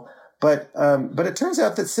trouble, but it turns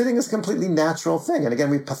out that sitting is a completely natural thing. And again,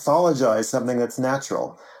 we pathologize something that's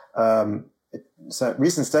natural. So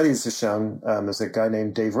recent studies have shown, there's a guy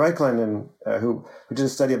named Dave Reichland who did a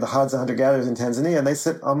study of the Hadza hunter-gatherers in Tanzania, and they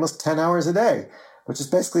sit almost 10 hours a day, which is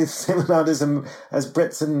basically the same amount as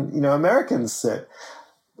Brits and Americans sit.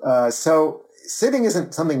 So sitting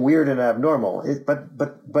isn't something weird and abnormal.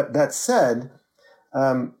 But that said,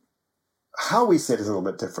 how we sit is a little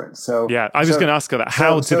bit different. So yeah, I was going to ask her that.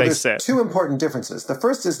 How do they sit? Two important differences. The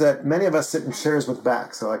first is that many of us sit in chairs with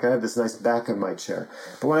back. So like I have this nice back of my chair.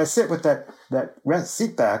 But when I sit with that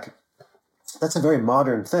seat back, that's a very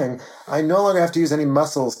modern thing. I no longer have to use any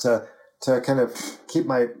muscles to kind of keep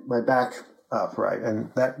my back up, right?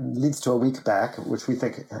 And that leads to a weak back, which we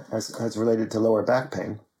think has related to lower back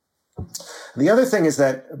pain. The other thing is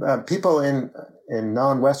that people in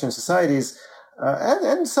non-Western societies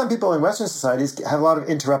and some people in Western societies have a lot of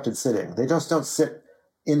interrupted sitting. They just don't sit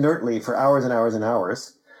inertly for hours and hours and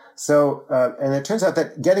hours. So, and it turns out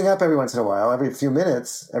that getting up every once in a while, every few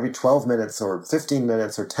minutes, every 12 minutes or 15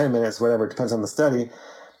 minutes or 10 minutes, whatever, it depends on the study,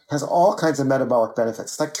 has all kinds of metabolic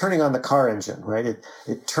benefits. It's like turning on the car engine, right?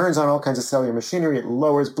 It turns on all kinds of cellular machinery. It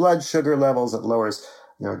lowers blood sugar levels. It lowers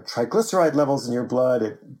triglyceride levels in your blood.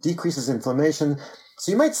 It decreases inflammation.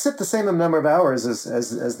 So you might sit the same number of hours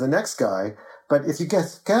as the next guy, but if you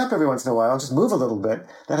get up every once in a while and just move a little bit,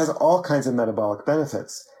 that has all kinds of metabolic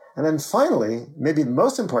benefits. And then finally, maybe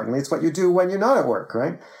most importantly, it's what you do when you're not at work,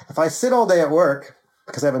 right? If I sit all day at work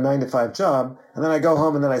because I have a 9-to-5 job, and then I go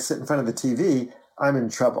home and then I sit in front of the TV, I'm in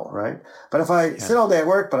trouble, right? But if I sit all day at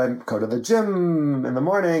work, but I go to the gym in the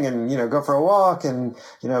morning and, go for a walk and,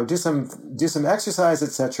 do some exercise,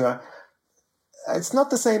 etc., it's not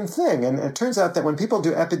the same thing. And it turns out that when people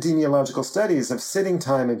do epidemiological studies of sitting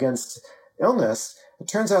time against illness, it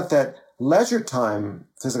turns out that leisure time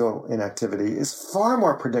physical inactivity is far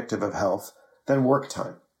more predictive of health than work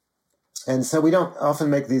time. And so we don't often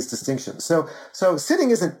make these distinctions. So sitting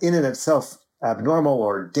isn't in and of itself abnormal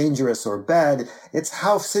or dangerous or bad. It's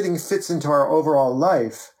how sitting fits into our overall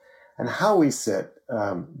life and how we sit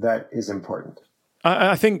that is important.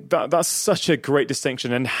 I think that's such a great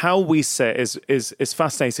distinction, and how we sit is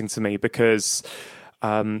fascinating to me because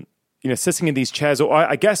sitting in these chairs, or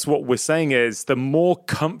I guess what we're saying is the more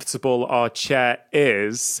comfortable our chair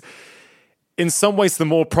is, in some ways the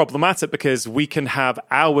more problematic, because we can have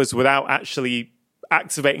hours without actually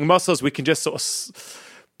activating muscles. We can just sort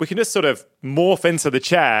of morph into the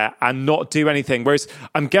chair and not do anything. Whereas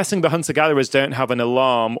I'm guessing the hunter-gatherers don't have an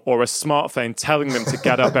alarm or a smartphone telling them to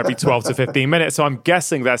get up every 12 to 15 minutes. So I'm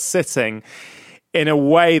guessing they're sitting in a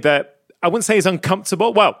way that I wouldn't say is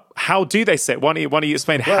uncomfortable. Well, how do they sit? Why don't you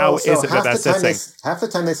explain how is it that they're sitting? Half the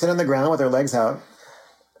time they sit on the ground with their legs out.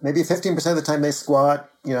 Maybe 15% of the time they squat.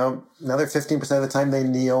 Another 15% of the time they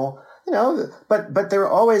kneel. But they're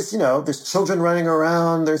always, there's children running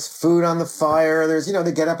around, there's food on the fire, there's,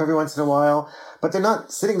 they get up every once in a while, but they're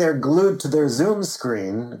not sitting there glued to their Zoom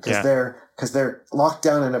screen because they're locked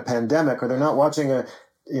down in a pandemic, or they're not watching a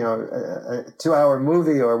 2-hour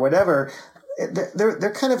movie or whatever.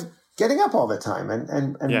 They're kind of getting up all the time.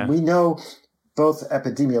 And we know both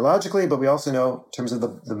epidemiologically, but we also know in terms of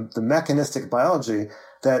the mechanistic biology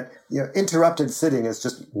that, interrupted sitting is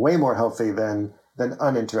just way more healthy than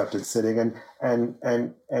uninterrupted sitting.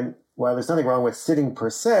 And while there's nothing wrong with sitting per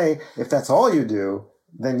se, if that's all you do,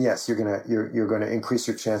 then yes, you're gonna increase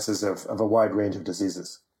your chances of a wide range of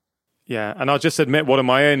diseases. Yeah, and I'll just admit one of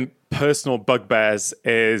my own personal bugbears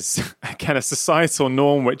is, again, a societal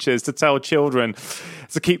norm, which is to tell children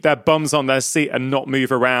to keep their bums on their seat and not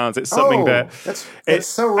move around. It's something that's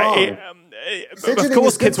so wrong. Of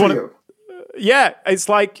course, kids want to. Yeah, it's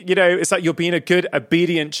like you're being a good,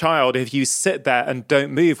 obedient child if you sit there and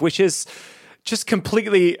don't move, which is just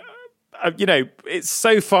completely, it's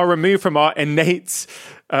so far removed from our innate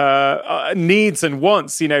needs and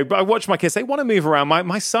wants. But I watch my kids, they want to move around.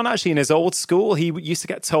 My son, actually, in his old school, he used to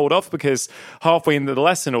get told off because halfway into the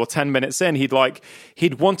lesson or 10 minutes in, he'd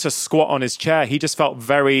want to squat on his chair. He just felt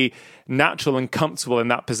very natural and comfortable in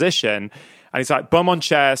that position. And he's like, bum on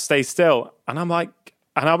chair, stay still. And I'm like,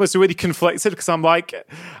 and I was really conflicted because I'm like,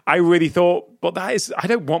 I really thought, well, I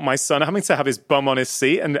don't want my son having to have his bum on his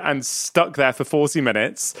seat and stuck there for 40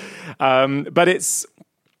 minutes. But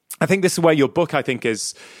I think this is where your book, I think,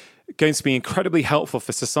 is going to be incredibly helpful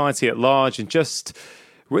for society at large, and just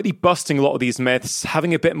really busting a lot of these myths,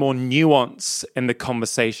 having a bit more nuance in the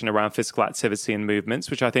conversation around physical activity and movements,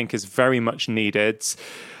 which I think is very much needed.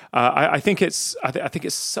 I think it's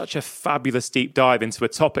such a fabulous deep dive into a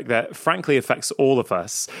topic that frankly affects all of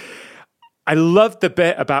us. I loved the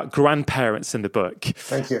bit about grandparents in the book.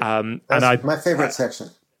 Thank you. That's my favorite section.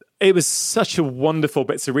 It was such a wonderful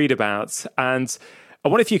bit to read about. And I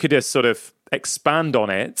wonder if you could just sort of expand on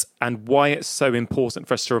it and why it's so important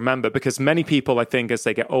for us to remember, because many people, I think, as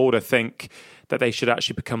they get older, think that they should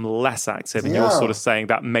actually become less active. And you're sort of saying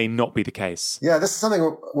that may not be the case. Yeah, this is something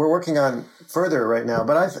we're working on further right now.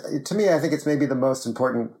 But to me, I think it's maybe the most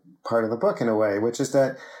important part of the book in a way, which is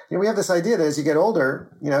that, we have this idea that as you get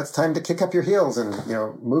older, it's time to kick up your heels and,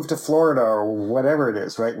 move to Florida or whatever it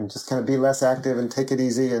is, right? And just kind of be less active and take it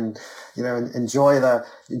easy and, and enjoy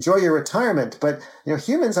your retirement. But,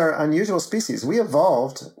 humans are unusual species. We're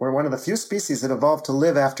one of the few species that evolved to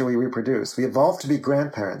live after we reproduce. We evolved to be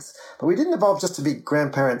grandparents, but we didn't evolve just to be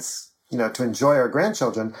grandparents, to enjoy our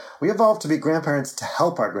grandchildren. We evolved to be grandparents to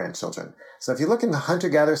help our grandchildren. So if you look in the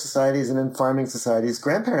hunter-gatherer societies and in farming societies,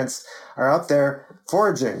 grandparents are out there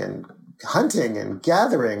foraging and hunting and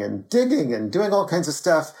gathering and digging and doing all kinds of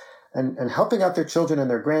stuff and helping out their children and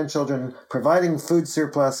their grandchildren, providing food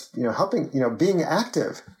surplus, helping, being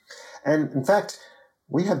active. And in fact,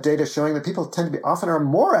 we have data showing that people often are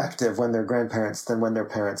more active when they're grandparents than when they're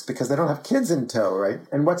parents because they don't have kids in tow, right?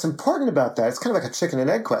 And what's important about that, it's kind of like a chicken and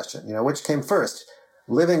egg question, which came first?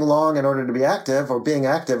 Living long in order to be active or being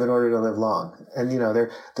active in order to live long. And,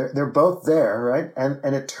 they're both there, right?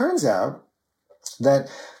 And it turns out that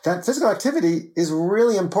physical activity is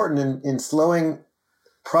really important in slowing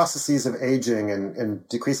processes of aging and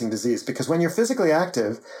decreasing disease. Because when you're physically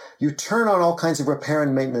active, you turn on all kinds of repair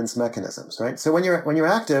and maintenance mechanisms, right? So when you're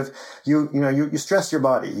active, you stress your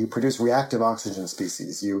body, you produce reactive oxygen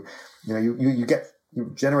species, you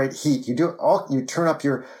generate heat. You turn up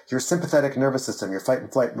your sympathetic nervous system, your fight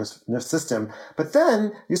and flight system. But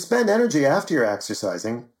then you spend energy after you're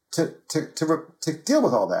exercising to deal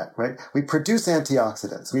with all that, right? We produce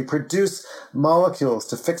antioxidants. We produce molecules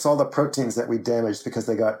to fix all the proteins that we damaged because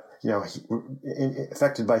they got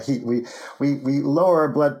affected by heat. We lower our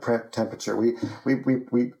blood temperature. We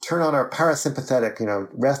turn on our parasympathetic,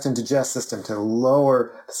 rest and digest system to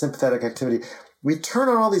lower sympathetic activity. We turn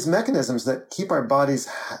on all these mechanisms that keep our bodies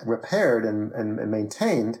repaired and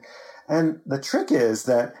maintained. And the trick is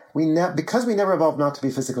that because we never evolved not to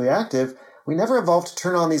be physically active, we never evolved to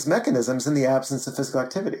turn on these mechanisms in the absence of physical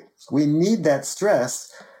activity. We need that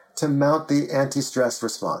stress to mount the anti-stress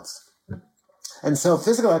response. And so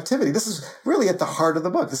physical activity, this is really at the heart of the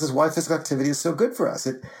book. This is why physical activity is so good for us.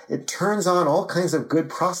 It turns on all kinds of good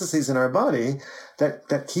processes in our body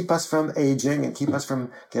that keep us from aging and keep us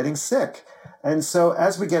from getting sick. And so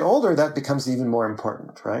as we get older, that becomes even more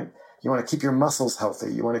important, right? You want to keep your muscles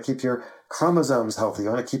healthy. You want to keep your chromosomes healthy. You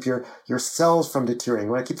want to keep your cells from deteriorating.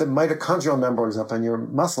 You want to keep the mitochondrial numbers up on your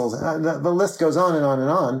muscles. The list goes on and on and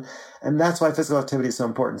on. And that's why physical activity is so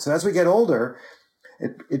important. So as we get older,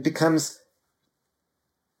 it becomes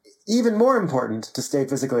even more important to stay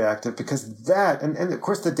physically active because and of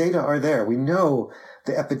course the data are there. We know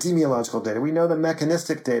the epidemiological data. We know the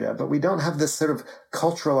mechanistic data, but we don't have this sort of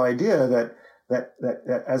cultural idea that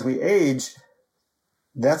as we age,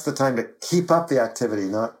 that's the time to keep up the activity,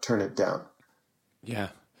 not turn it down. Yeah.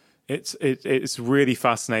 It's really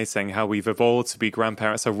fascinating how we've evolved to be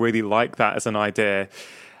grandparents. I really like that as an idea.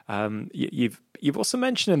 You've also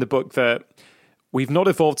mentioned in the book that we've not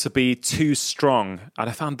evolved to be too strong, and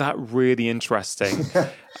I found that really interesting.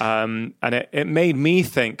 And it made me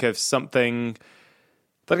think of something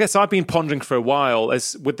that I guess I've been pondering for a while,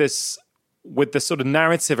 as with the sort of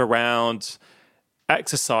narrative around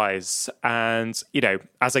exercise. And,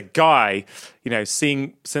 as a guy,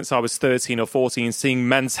 seeing since I was 13 or 14, seeing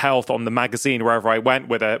Men's Health on the magazine wherever I went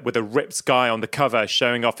with a ripped guy on the cover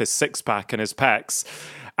showing off his six pack and his pecs,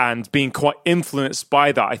 and being quite influenced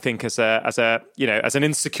by that, I think, as an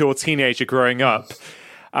insecure teenager growing up.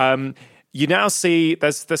 You now see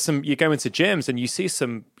there's some, you go into gyms and you see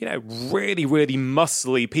some, really, really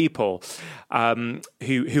muscly people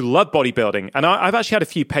who love bodybuilding. And I've actually had a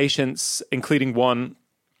few patients, including one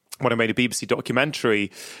when I made a BBC documentary,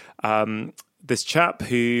 this chap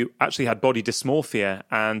who actually had body dysmorphia,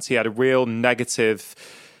 and he had a real negative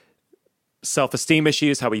self-esteem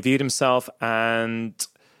issues, how he viewed himself, and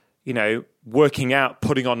working out,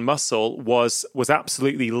 putting on muscle was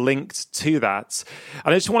absolutely linked to that.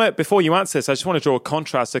 And I just want to, before you answer this, I just want to draw a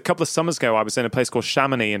contrast. A couple of summers ago, I was in a place called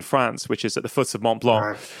Chamonix in France, which is at the foot of Mont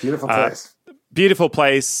Blanc. Beautiful place. Beautiful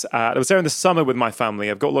place. I was there in the summer with my family.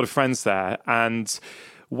 I've got a lot of friends there. And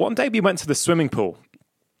one day we went to the swimming pool.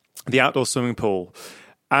 the outdoor swimming pool.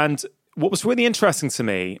 And what was really interesting to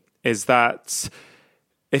me is that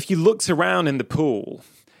if you looked around in the pool,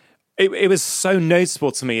 it was so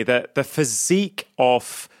noticeable to me that the physique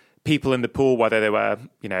of people in the pool, whether they were,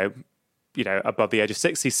 above the age of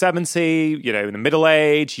 60, 70, in the middle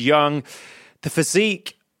age, young, the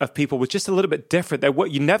physique of people was just a little bit different.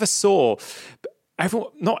 You never saw,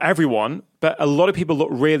 not everyone, but a lot of people look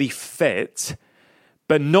really fit,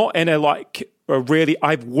 but not in a really,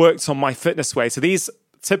 I've worked on my fitness way. So these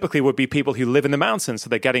typically would be people who live in the mountains. So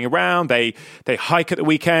they're getting around, they hike at the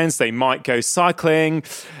weekends, they might go cycling,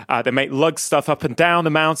 they might lug stuff up and down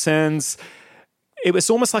the mountains. It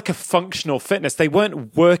was almost like a functional fitness. They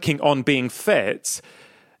weren't working on being fit,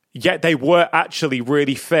 yet they were actually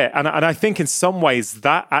really fit. And I think in some ways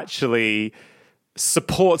that actually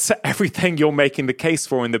supports everything you're making the case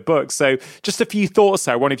for in the book. So just a few thoughts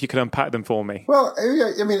there. I wonder if you could unpack them for me. Well,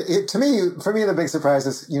 I mean, for me, the big surprise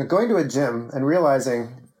is, going to a gym and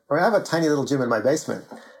realizing, or I have a tiny little gym in my basement,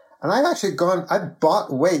 and I've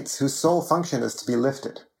bought weights whose sole function is to be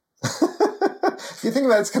lifted. If you think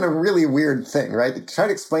about it, it's kind of a really weird thing, right? Try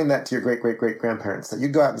to explain that to your great-great-great-grandparents, that you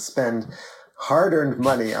go out and spend hard-earned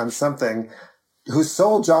money on something whose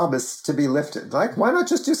sole job is to be lifted. Like, why not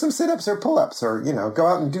just do some sit-ups or pull-ups, or, go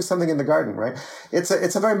out and do something in the garden, right? It's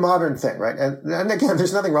a very modern thing, right? And again,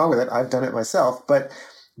 there's nothing wrong with it. I've done it myself, but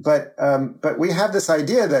we have this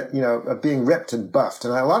idea that, of being ripped and buffed.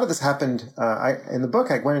 And a lot of this happened, in the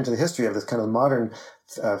book, I went into the history of this kind of modern,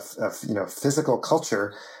 physical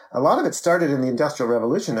culture. A lot of it started in the Industrial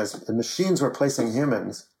Revolution as the machines were replacing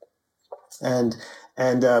humans, and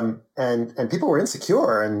people were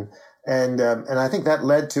insecure, and I think that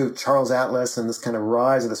led to Charles Atlas and this kind of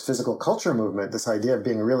rise of this physical culture movement, this idea of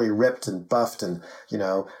being really ripped and buffed and,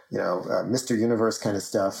 Mr. Universe kind of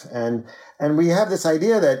stuff. And we have this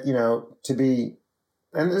idea that, to be,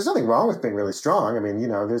 and there's nothing wrong with being really strong. I mean,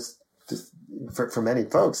 there's just, for many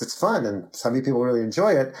folks, it's fun and some people really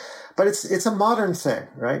enjoy it, but it's a modern thing,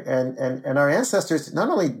 right? And our ancestors not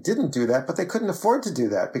only didn't do that, but they couldn't afford to do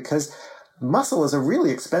that because muscle is a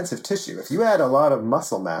really expensive tissue. If you add a lot of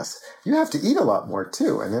muscle mass, you have to eat a lot more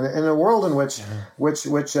too. And in a world in which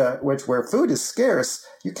where food is scarce,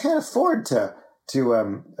 you can't afford to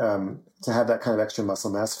have that kind of extra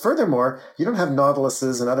muscle mass. Furthermore, you don't have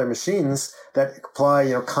Nautiluses and other machines that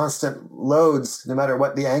apply, constant loads, no matter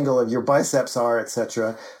what the angle of your biceps are,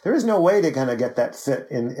 etc. There is no way to kind of get that fit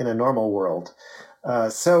in a normal world.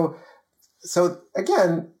 So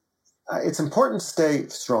again, it's important to stay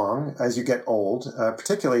strong as you get old,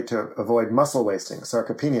 particularly to avoid muscle wasting,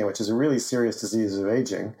 sarcopenia, which is a really serious disease of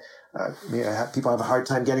aging. People have a hard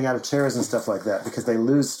time getting out of chairs and stuff like that because they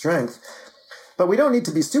lose strength. But we don't need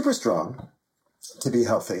to be super strong to be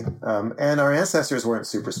healthy. And our ancestors weren't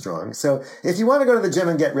super strong. So if you want to go to the gym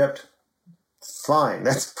and get ripped, fine.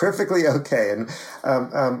 That's perfectly okay. And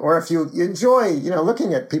or if you enjoy,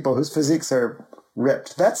 looking at people whose physiques are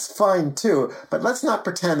ripped, that's fine too. But let's not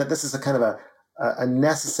pretend that this is a kind of a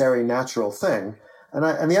necessary natural thing.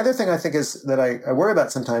 And the other thing I think is that I worry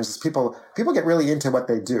about sometimes is people get really into what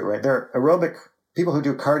they do, right? There are aerobic people who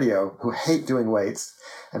do cardio who hate doing weights,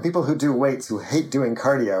 and people who do weights who hate doing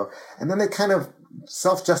cardio, and then they kind of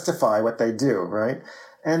self-justify what they do, right?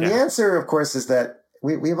 And the answer, of course, is that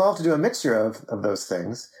we evolved to do a mixture of those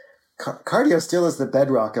things. Cardio still is the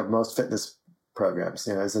bedrock of most fitness programs.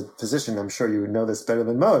 As a physician, I'm sure you know this better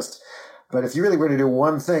than most. But if you really were to do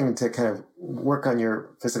one thing to kind of work on your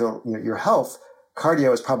physical, your health,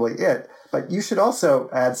 cardio is probably it. But you should also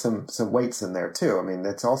add some weights in there too. I mean,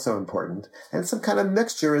 that's also important. And some kind of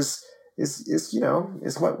mixture is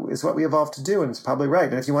what we evolved to do, and it's probably right.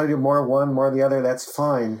 And if you want to do more of one, more of the other, that's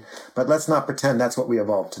fine. But let's not pretend that's what we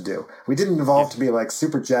evolved to do. We didn't evolve to be like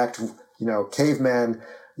super jacked, caveman,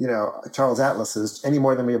 Charles Atlases any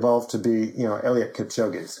more than we evolved to be, Eliud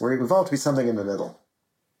Kipchoge's. We evolved to be something in the middle.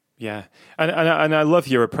 Yeah, and I love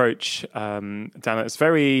your approach, Dan. It's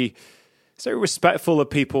very respectful of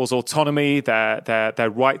people's autonomy, their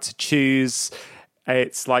right to choose.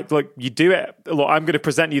 It's like, look, you do it. Look, I'm going to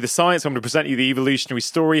present you the science. I'm going to present you the evolutionary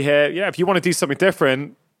story here. Yeah, if you want to do something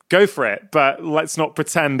different, go for it. But let's not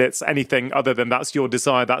pretend it's anything other than that's your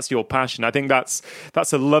desire, that's your passion. I think that's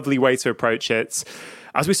a lovely way to approach it.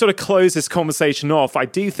 As we sort of close this conversation off, I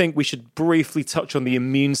do think we should briefly touch on the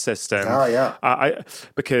immune system. Oh, yeah.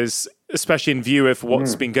 Because especially in view of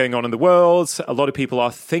what's been going on in the world, a lot of people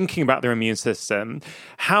are thinking about their immune system.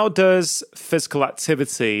 How does physical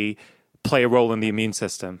activity play a role in the immune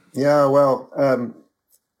system? Yeah, well,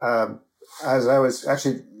 as I was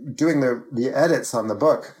actually doing the edits on the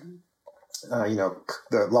book,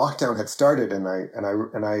 the lockdown had started, and I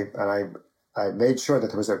made sure that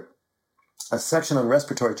there was a a section on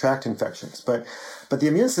respiratory tract infections. But the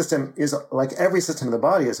immune system is, like every system of the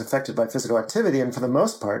body, is affected by physical activity. And for the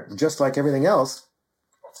most part, just like everything else,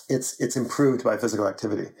 it's improved by physical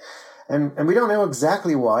activity. And we don't know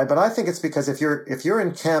exactly why, but I think it's because if you're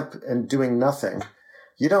in camp and doing nothing,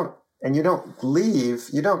 you don't leave,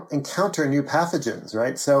 you don't encounter new pathogens,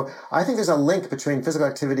 right? So I think there's a link between physical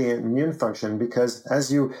activity and immune function, because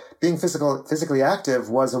being physically active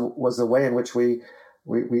was a way in which we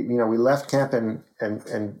left camp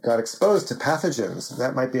and got exposed to pathogens.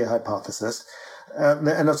 That might be a hypothesis.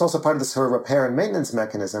 And it's also part of the sort of repair and maintenance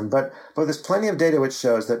mechanism. But there's plenty of data which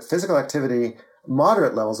shows that physical activity,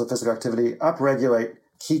 moderate levels of physical activity, upregulate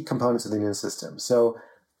key components of the immune system. So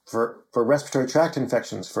for respiratory tract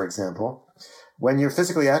infections, for example, when you're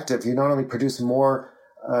physically active, you not only produce more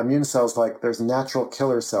immune cells, like there's natural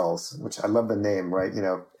killer cells, which I love the name, right?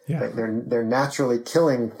 They're naturally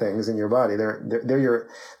killing things in your body.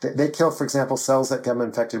 They kill, for example, cells that become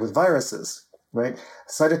infected with viruses, right?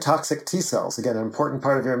 Cytotoxic T cells, again, an important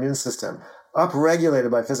part of your immune system, upregulated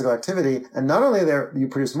by physical activity. And not only you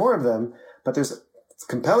produce more of them, but there's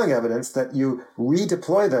compelling evidence that you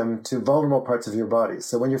redeploy them to vulnerable parts of your body.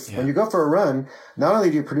 So when you go for a run, not only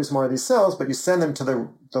do you produce more of these cells, but you send them to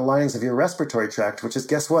the linings of your respiratory tract, which is,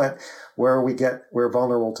 guess what, where we're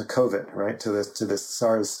vulnerable to COVID, right? To this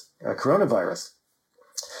SARS coronavirus.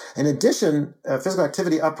 In addition, physical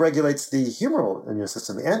activity upregulates the humoral immune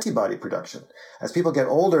system, the antibody production. As people get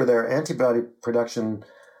older, their antibody production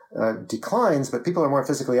declines, but people who are more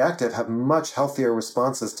physically active have much healthier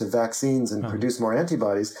responses to vaccines and produce more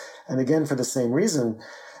antibodies. And again, for the same reason.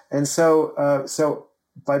 And so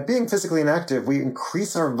by being physically inactive, we directly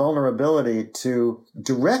increase our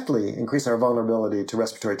vulnerability to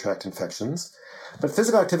respiratory tract infections. But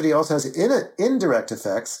physical activity also has indirect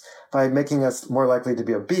effects by making us more likely to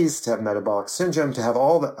be obese, to have metabolic syndrome, to have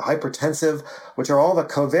all the hypertensive, which are all the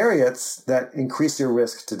covariates that increase your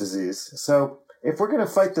risk to disease. So if we're going to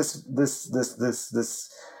fight this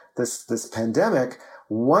pandemic,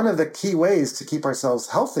 one of the key ways to keep ourselves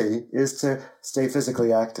healthy is to stay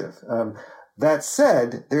physically active. That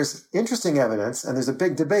said, there's interesting evidence, and there's a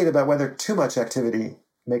big debate about whether too much activity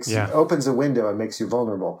opens a window and makes you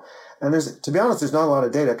vulnerable. And to be honest, there's not a lot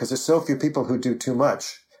of data because there's so few people who do too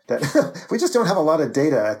much that we just don't have a lot of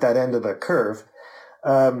data at that end of the curve.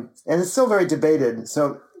 And it's still very debated.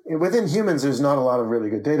 So within humans, there's not a lot of really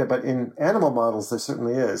good data, but in animal models, there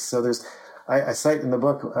certainly is. So I cite in the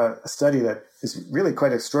book a study that is really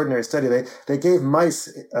quite an extraordinary study. They gave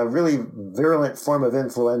mice a really virulent form of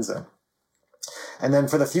influenza. And then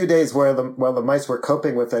for the few days while the mice were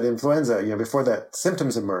coping with that influenza, before the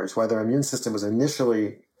symptoms emerged, while their immune system was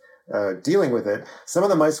initially dealing with it, some of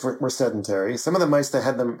the mice were sedentary. Some of the mice, they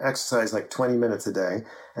had them exercise like 20 minutes a day.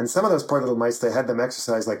 And some of those poor little mice, they had them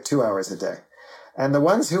exercise like 2 hours a day. And the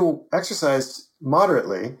ones who exercised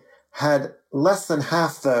moderately had less than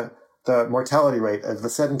half the mortality rate of the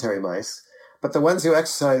sedentary mice. But the ones who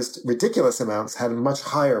exercised ridiculous amounts had much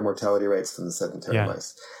higher mortality rates than the sedentary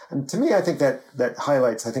mice. And to me, I think that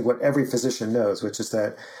highlights, what every physician knows, which is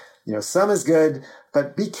that, some is good,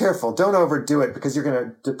 but be careful. Don't overdo it, because you're going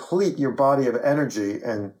to deplete your body of energy.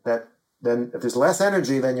 And then if there's less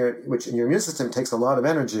energy, which in your immune system takes a lot of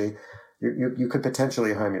energy, you could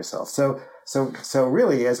potentially harm yourself. So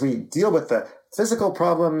really, as we deal with the physical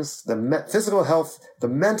problems, the physical health, the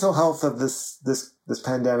mental health of this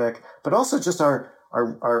pandemic, but also just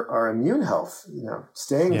our immune health,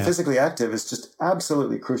 staying physically active is just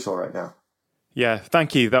absolutely crucial right now. Yeah,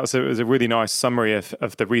 thank you. That was a really nice summary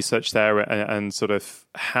of the research there and sort of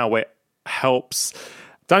how it helps.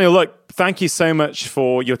 Daniel, look, thank you so much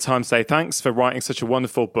for your time today. Thanks for writing such a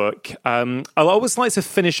wonderful book. I'll always like to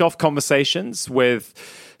finish off conversations with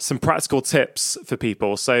some practical tips for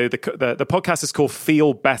people. So the podcast is called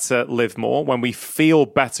Feel Better, Live More. When we feel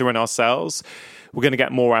better in ourselves, we're going to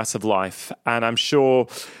get more out of life. And I'm sure,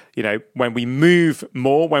 when we move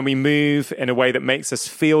more, when we move in a way that makes us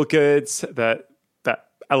feel good, that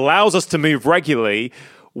allows us to move regularly,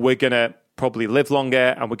 we're going to probably live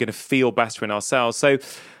longer and we're going to feel better in ourselves. So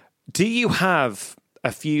do you have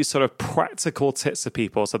a few sort of practical tips for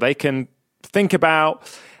people so they can think about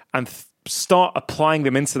and start applying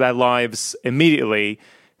them into their lives immediately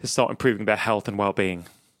to start improving their health and well-being?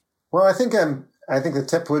 Well, I think the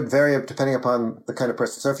tip would vary depending upon the kind of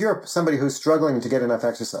person. So if you're somebody who's struggling to get enough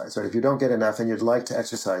exercise, or if you don't get enough and you'd like to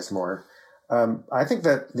exercise more, I think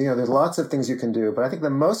that there's lots of things you can do. But I think the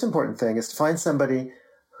most important thing is to find somebody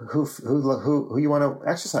who you want to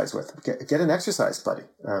exercise with. Get an exercise buddy,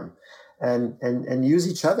 and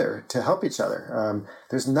use each other to help each other.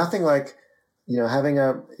 There's nothing like having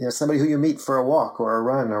somebody who you meet for a walk or a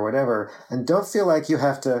run or whatever, and don't feel like you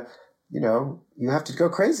have to go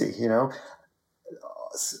crazy.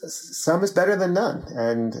 Some is better than none,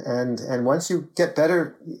 and once you get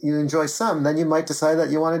better, you enjoy some, then you might decide that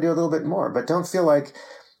you want to do a little bit more. But don't feel like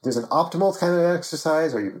there's an optimal kind of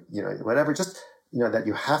exercise, or whatever. Just that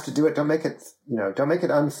you have to do it. Don't make it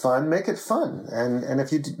unfun. Make it fun, and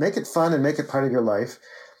if you make it fun and make it part of your life,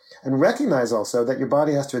 and recognize also that your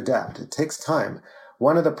body has to adapt. It takes time.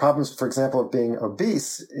 One of the problems, for example, of being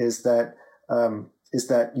obese is that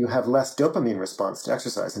you have less dopamine response to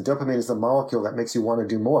exercise. And dopamine is the molecule that makes you want to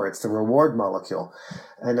do more. It's the reward molecule.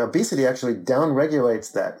 And obesity actually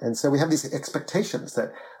downregulates that. And so we have these expectations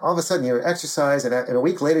that all of a sudden you exercise and a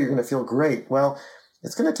week later you're going to feel great. Well,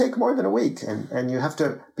 it's going to take more than a week. And you have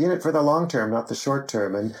to be in it for the long term, not the short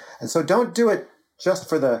term. And so don't do it just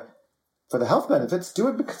for the health benefits. Do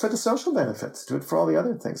it for the social benefits. Do it for all the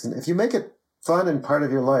other things. And if you make it fun and part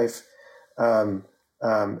of your life, and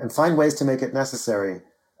find ways to make it necessary,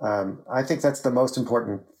 I think that's the most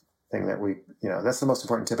important thing that's the most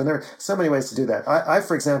important tip. And there are so many ways to do that. I,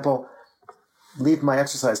 for example, leave my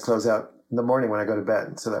exercise clothes out in the morning when I go to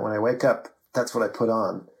bed, so that when I wake up, that's what I put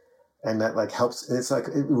on. And that helps. It's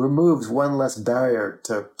it removes one less barrier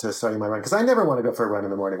to starting my run. Because I never want to go for a run in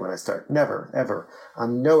the morning when I start. Never, ever.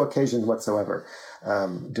 On no occasion whatsoever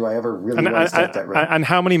do I ever really want to start that run. And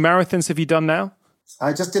how many marathons have you done now?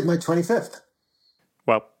 I just did my 25th.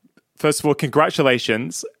 Well, first of all,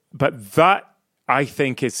 congratulations. But that, I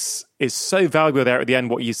think, is so valuable there at the end,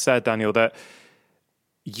 what you said, Daniel, that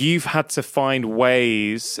you've had to find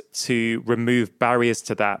ways to remove barriers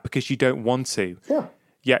to that because you don't want to.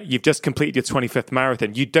 Yeah, you've just completed your 25th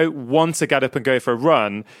marathon. You don't want to get up and go for a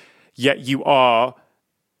run, yet you are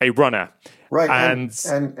a runner. Right. And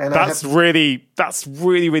that's really,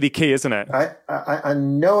 really key, isn't it? I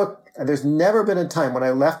know there's never been a time when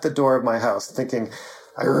I left the door of my house thinking,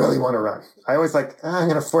 I really want to run. I always I'm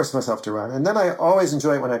going to force myself to run. And then I always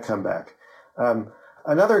enjoy it when I come back.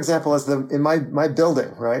 Another example is in my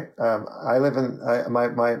building, right? I live in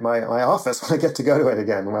my office when I get to go to it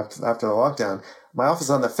again after the lockdown. My office is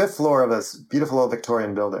on the 5th floor of this beautiful old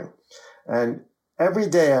Victorian building. And every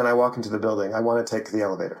day when I walk into the building, I want to take the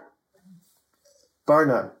elevator. Bar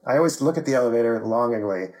none. I always look at the elevator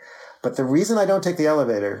longingly. But the reason I don't take the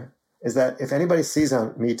elevator is that if anybody sees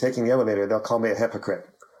me taking the elevator, they'll call me a hypocrite.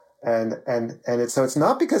 And it's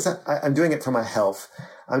not because I'm doing it for my health.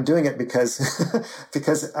 I'm doing it because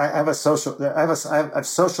I've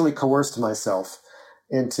socially coerced myself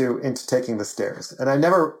into taking the stairs. And I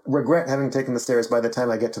never regret having taken the stairs by the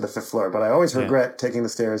time I get to the 5th floor, but I always regret taking the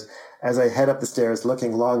stairs as I head up the stairs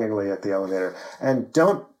looking longingly at the elevator. And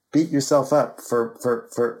don't beat yourself up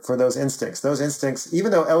for those instincts. Those instincts,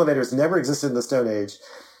 even though elevators never existed in the Stone Age,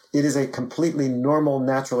 it is a completely normal,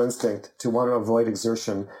 natural instinct to want to avoid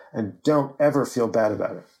exertion, and don't ever feel bad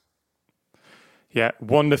about it. Yeah,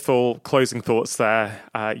 wonderful closing thoughts there.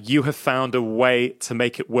 You have found a way to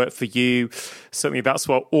make it work for you. Certainly that's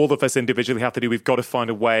what all of us individually have to do. We've got to find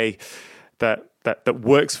a way that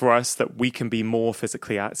works for us, that we can be more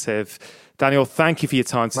physically active. Daniel, thank you for your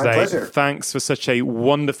time today. My pleasure. Thanks for such a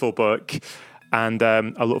wonderful book. And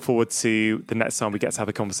I look forward to the next time we get to have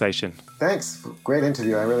a conversation. Thanks. Great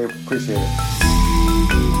interview. I really appreciate it.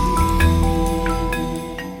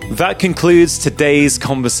 That concludes today's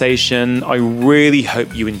conversation. I really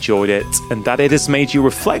hope you enjoyed it and that it has made you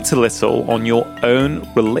reflect a little on your own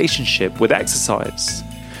relationship with exercise.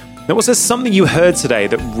 Now, was there something you heard today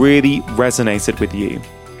that really resonated with you?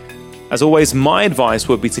 As always, my advice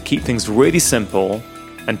would be to keep things really simple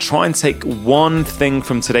and try and take one thing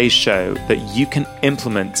from today's show that you can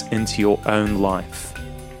implement into your own life.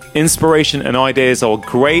 Inspiration and ideas are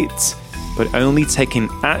great, but only taking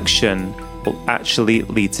action will actually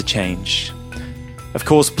lead to change. Of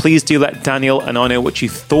course, please do let Daniel and I know what you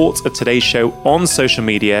thought of today's show on social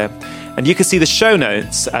media. And you can see the show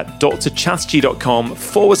notes at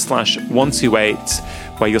drchatterjee.com/128,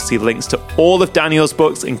 where you'll see links to all of Daniel's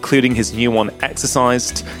books, including his new one,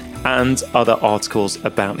 Exercised, and other articles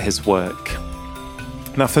about his work.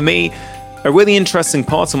 Now, for me, a really interesting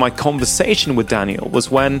part of my conversation with Daniel was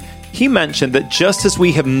when he mentioned that just as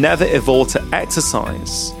we have never evolved to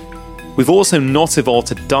exercise, we've also not evolved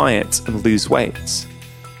to diet and lose weight.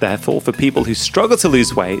 Therefore, for people who struggle to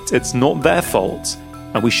lose weight, it's not their fault,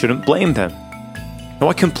 and we shouldn't blame them. Now,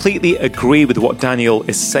 I completely agree with what Daniel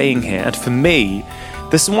is saying here, and for me,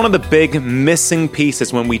 this is one of the big missing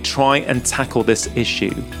pieces when we try and tackle this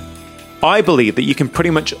issue. I believe that you can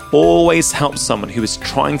pretty much always help someone who is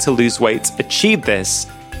trying to lose weight achieve this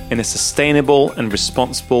in a sustainable and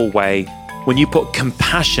responsible way when you put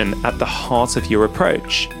compassion at the heart of your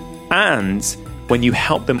approach, and when you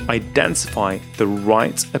help them identify the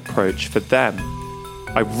right approach for them.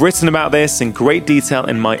 I've written about this in great detail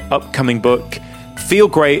in my upcoming book, Feel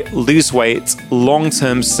Great, Lose Weight,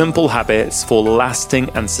 Long-Term Simple Habits for Lasting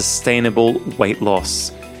and Sustainable Weight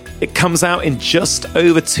Loss. It comes out in just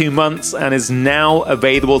over 2 months and is now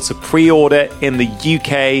available to pre-order in the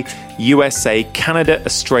UK, USA, Canada,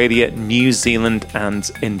 Australia, New Zealand,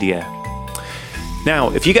 and India.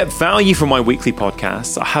 Now, if you get value from my weekly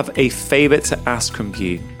podcasts, I have a favor to ask from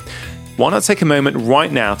you. Why not take a moment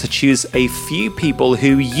right now to choose a few people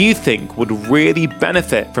who you think would really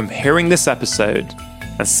benefit from hearing this episode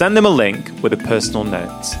and send them a link with a personal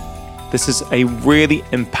note. This is a really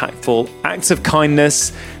impactful act of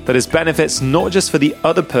kindness that has benefits not just for the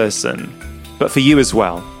other person, but for you as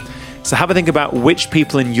well. So have a think about which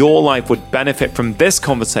people in your life would benefit from this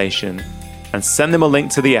conversation and send them a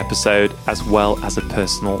link to the episode as well as a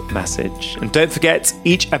personal message. And don't forget,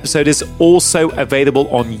 each episode is also available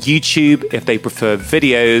on YouTube if they prefer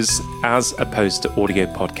videos as opposed to audio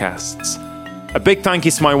podcasts. A big thank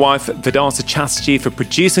you to my wife, Vedanta Chatterjee, for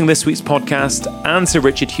producing this week's podcast, and to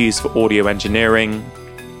Richard Hughes for audio engineering.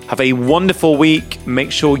 Have a wonderful week.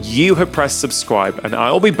 Make sure you have pressed subscribe, and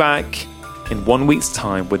I'll be back in 1 week's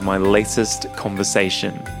time with my latest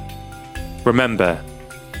conversation. Remember,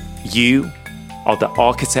 you are the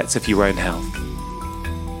architects of your own health.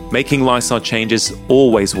 Making lifestyle changes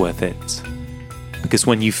always worth it, because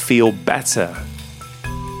when you feel better,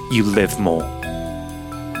 you live more.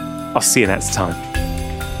 I'll see you next time.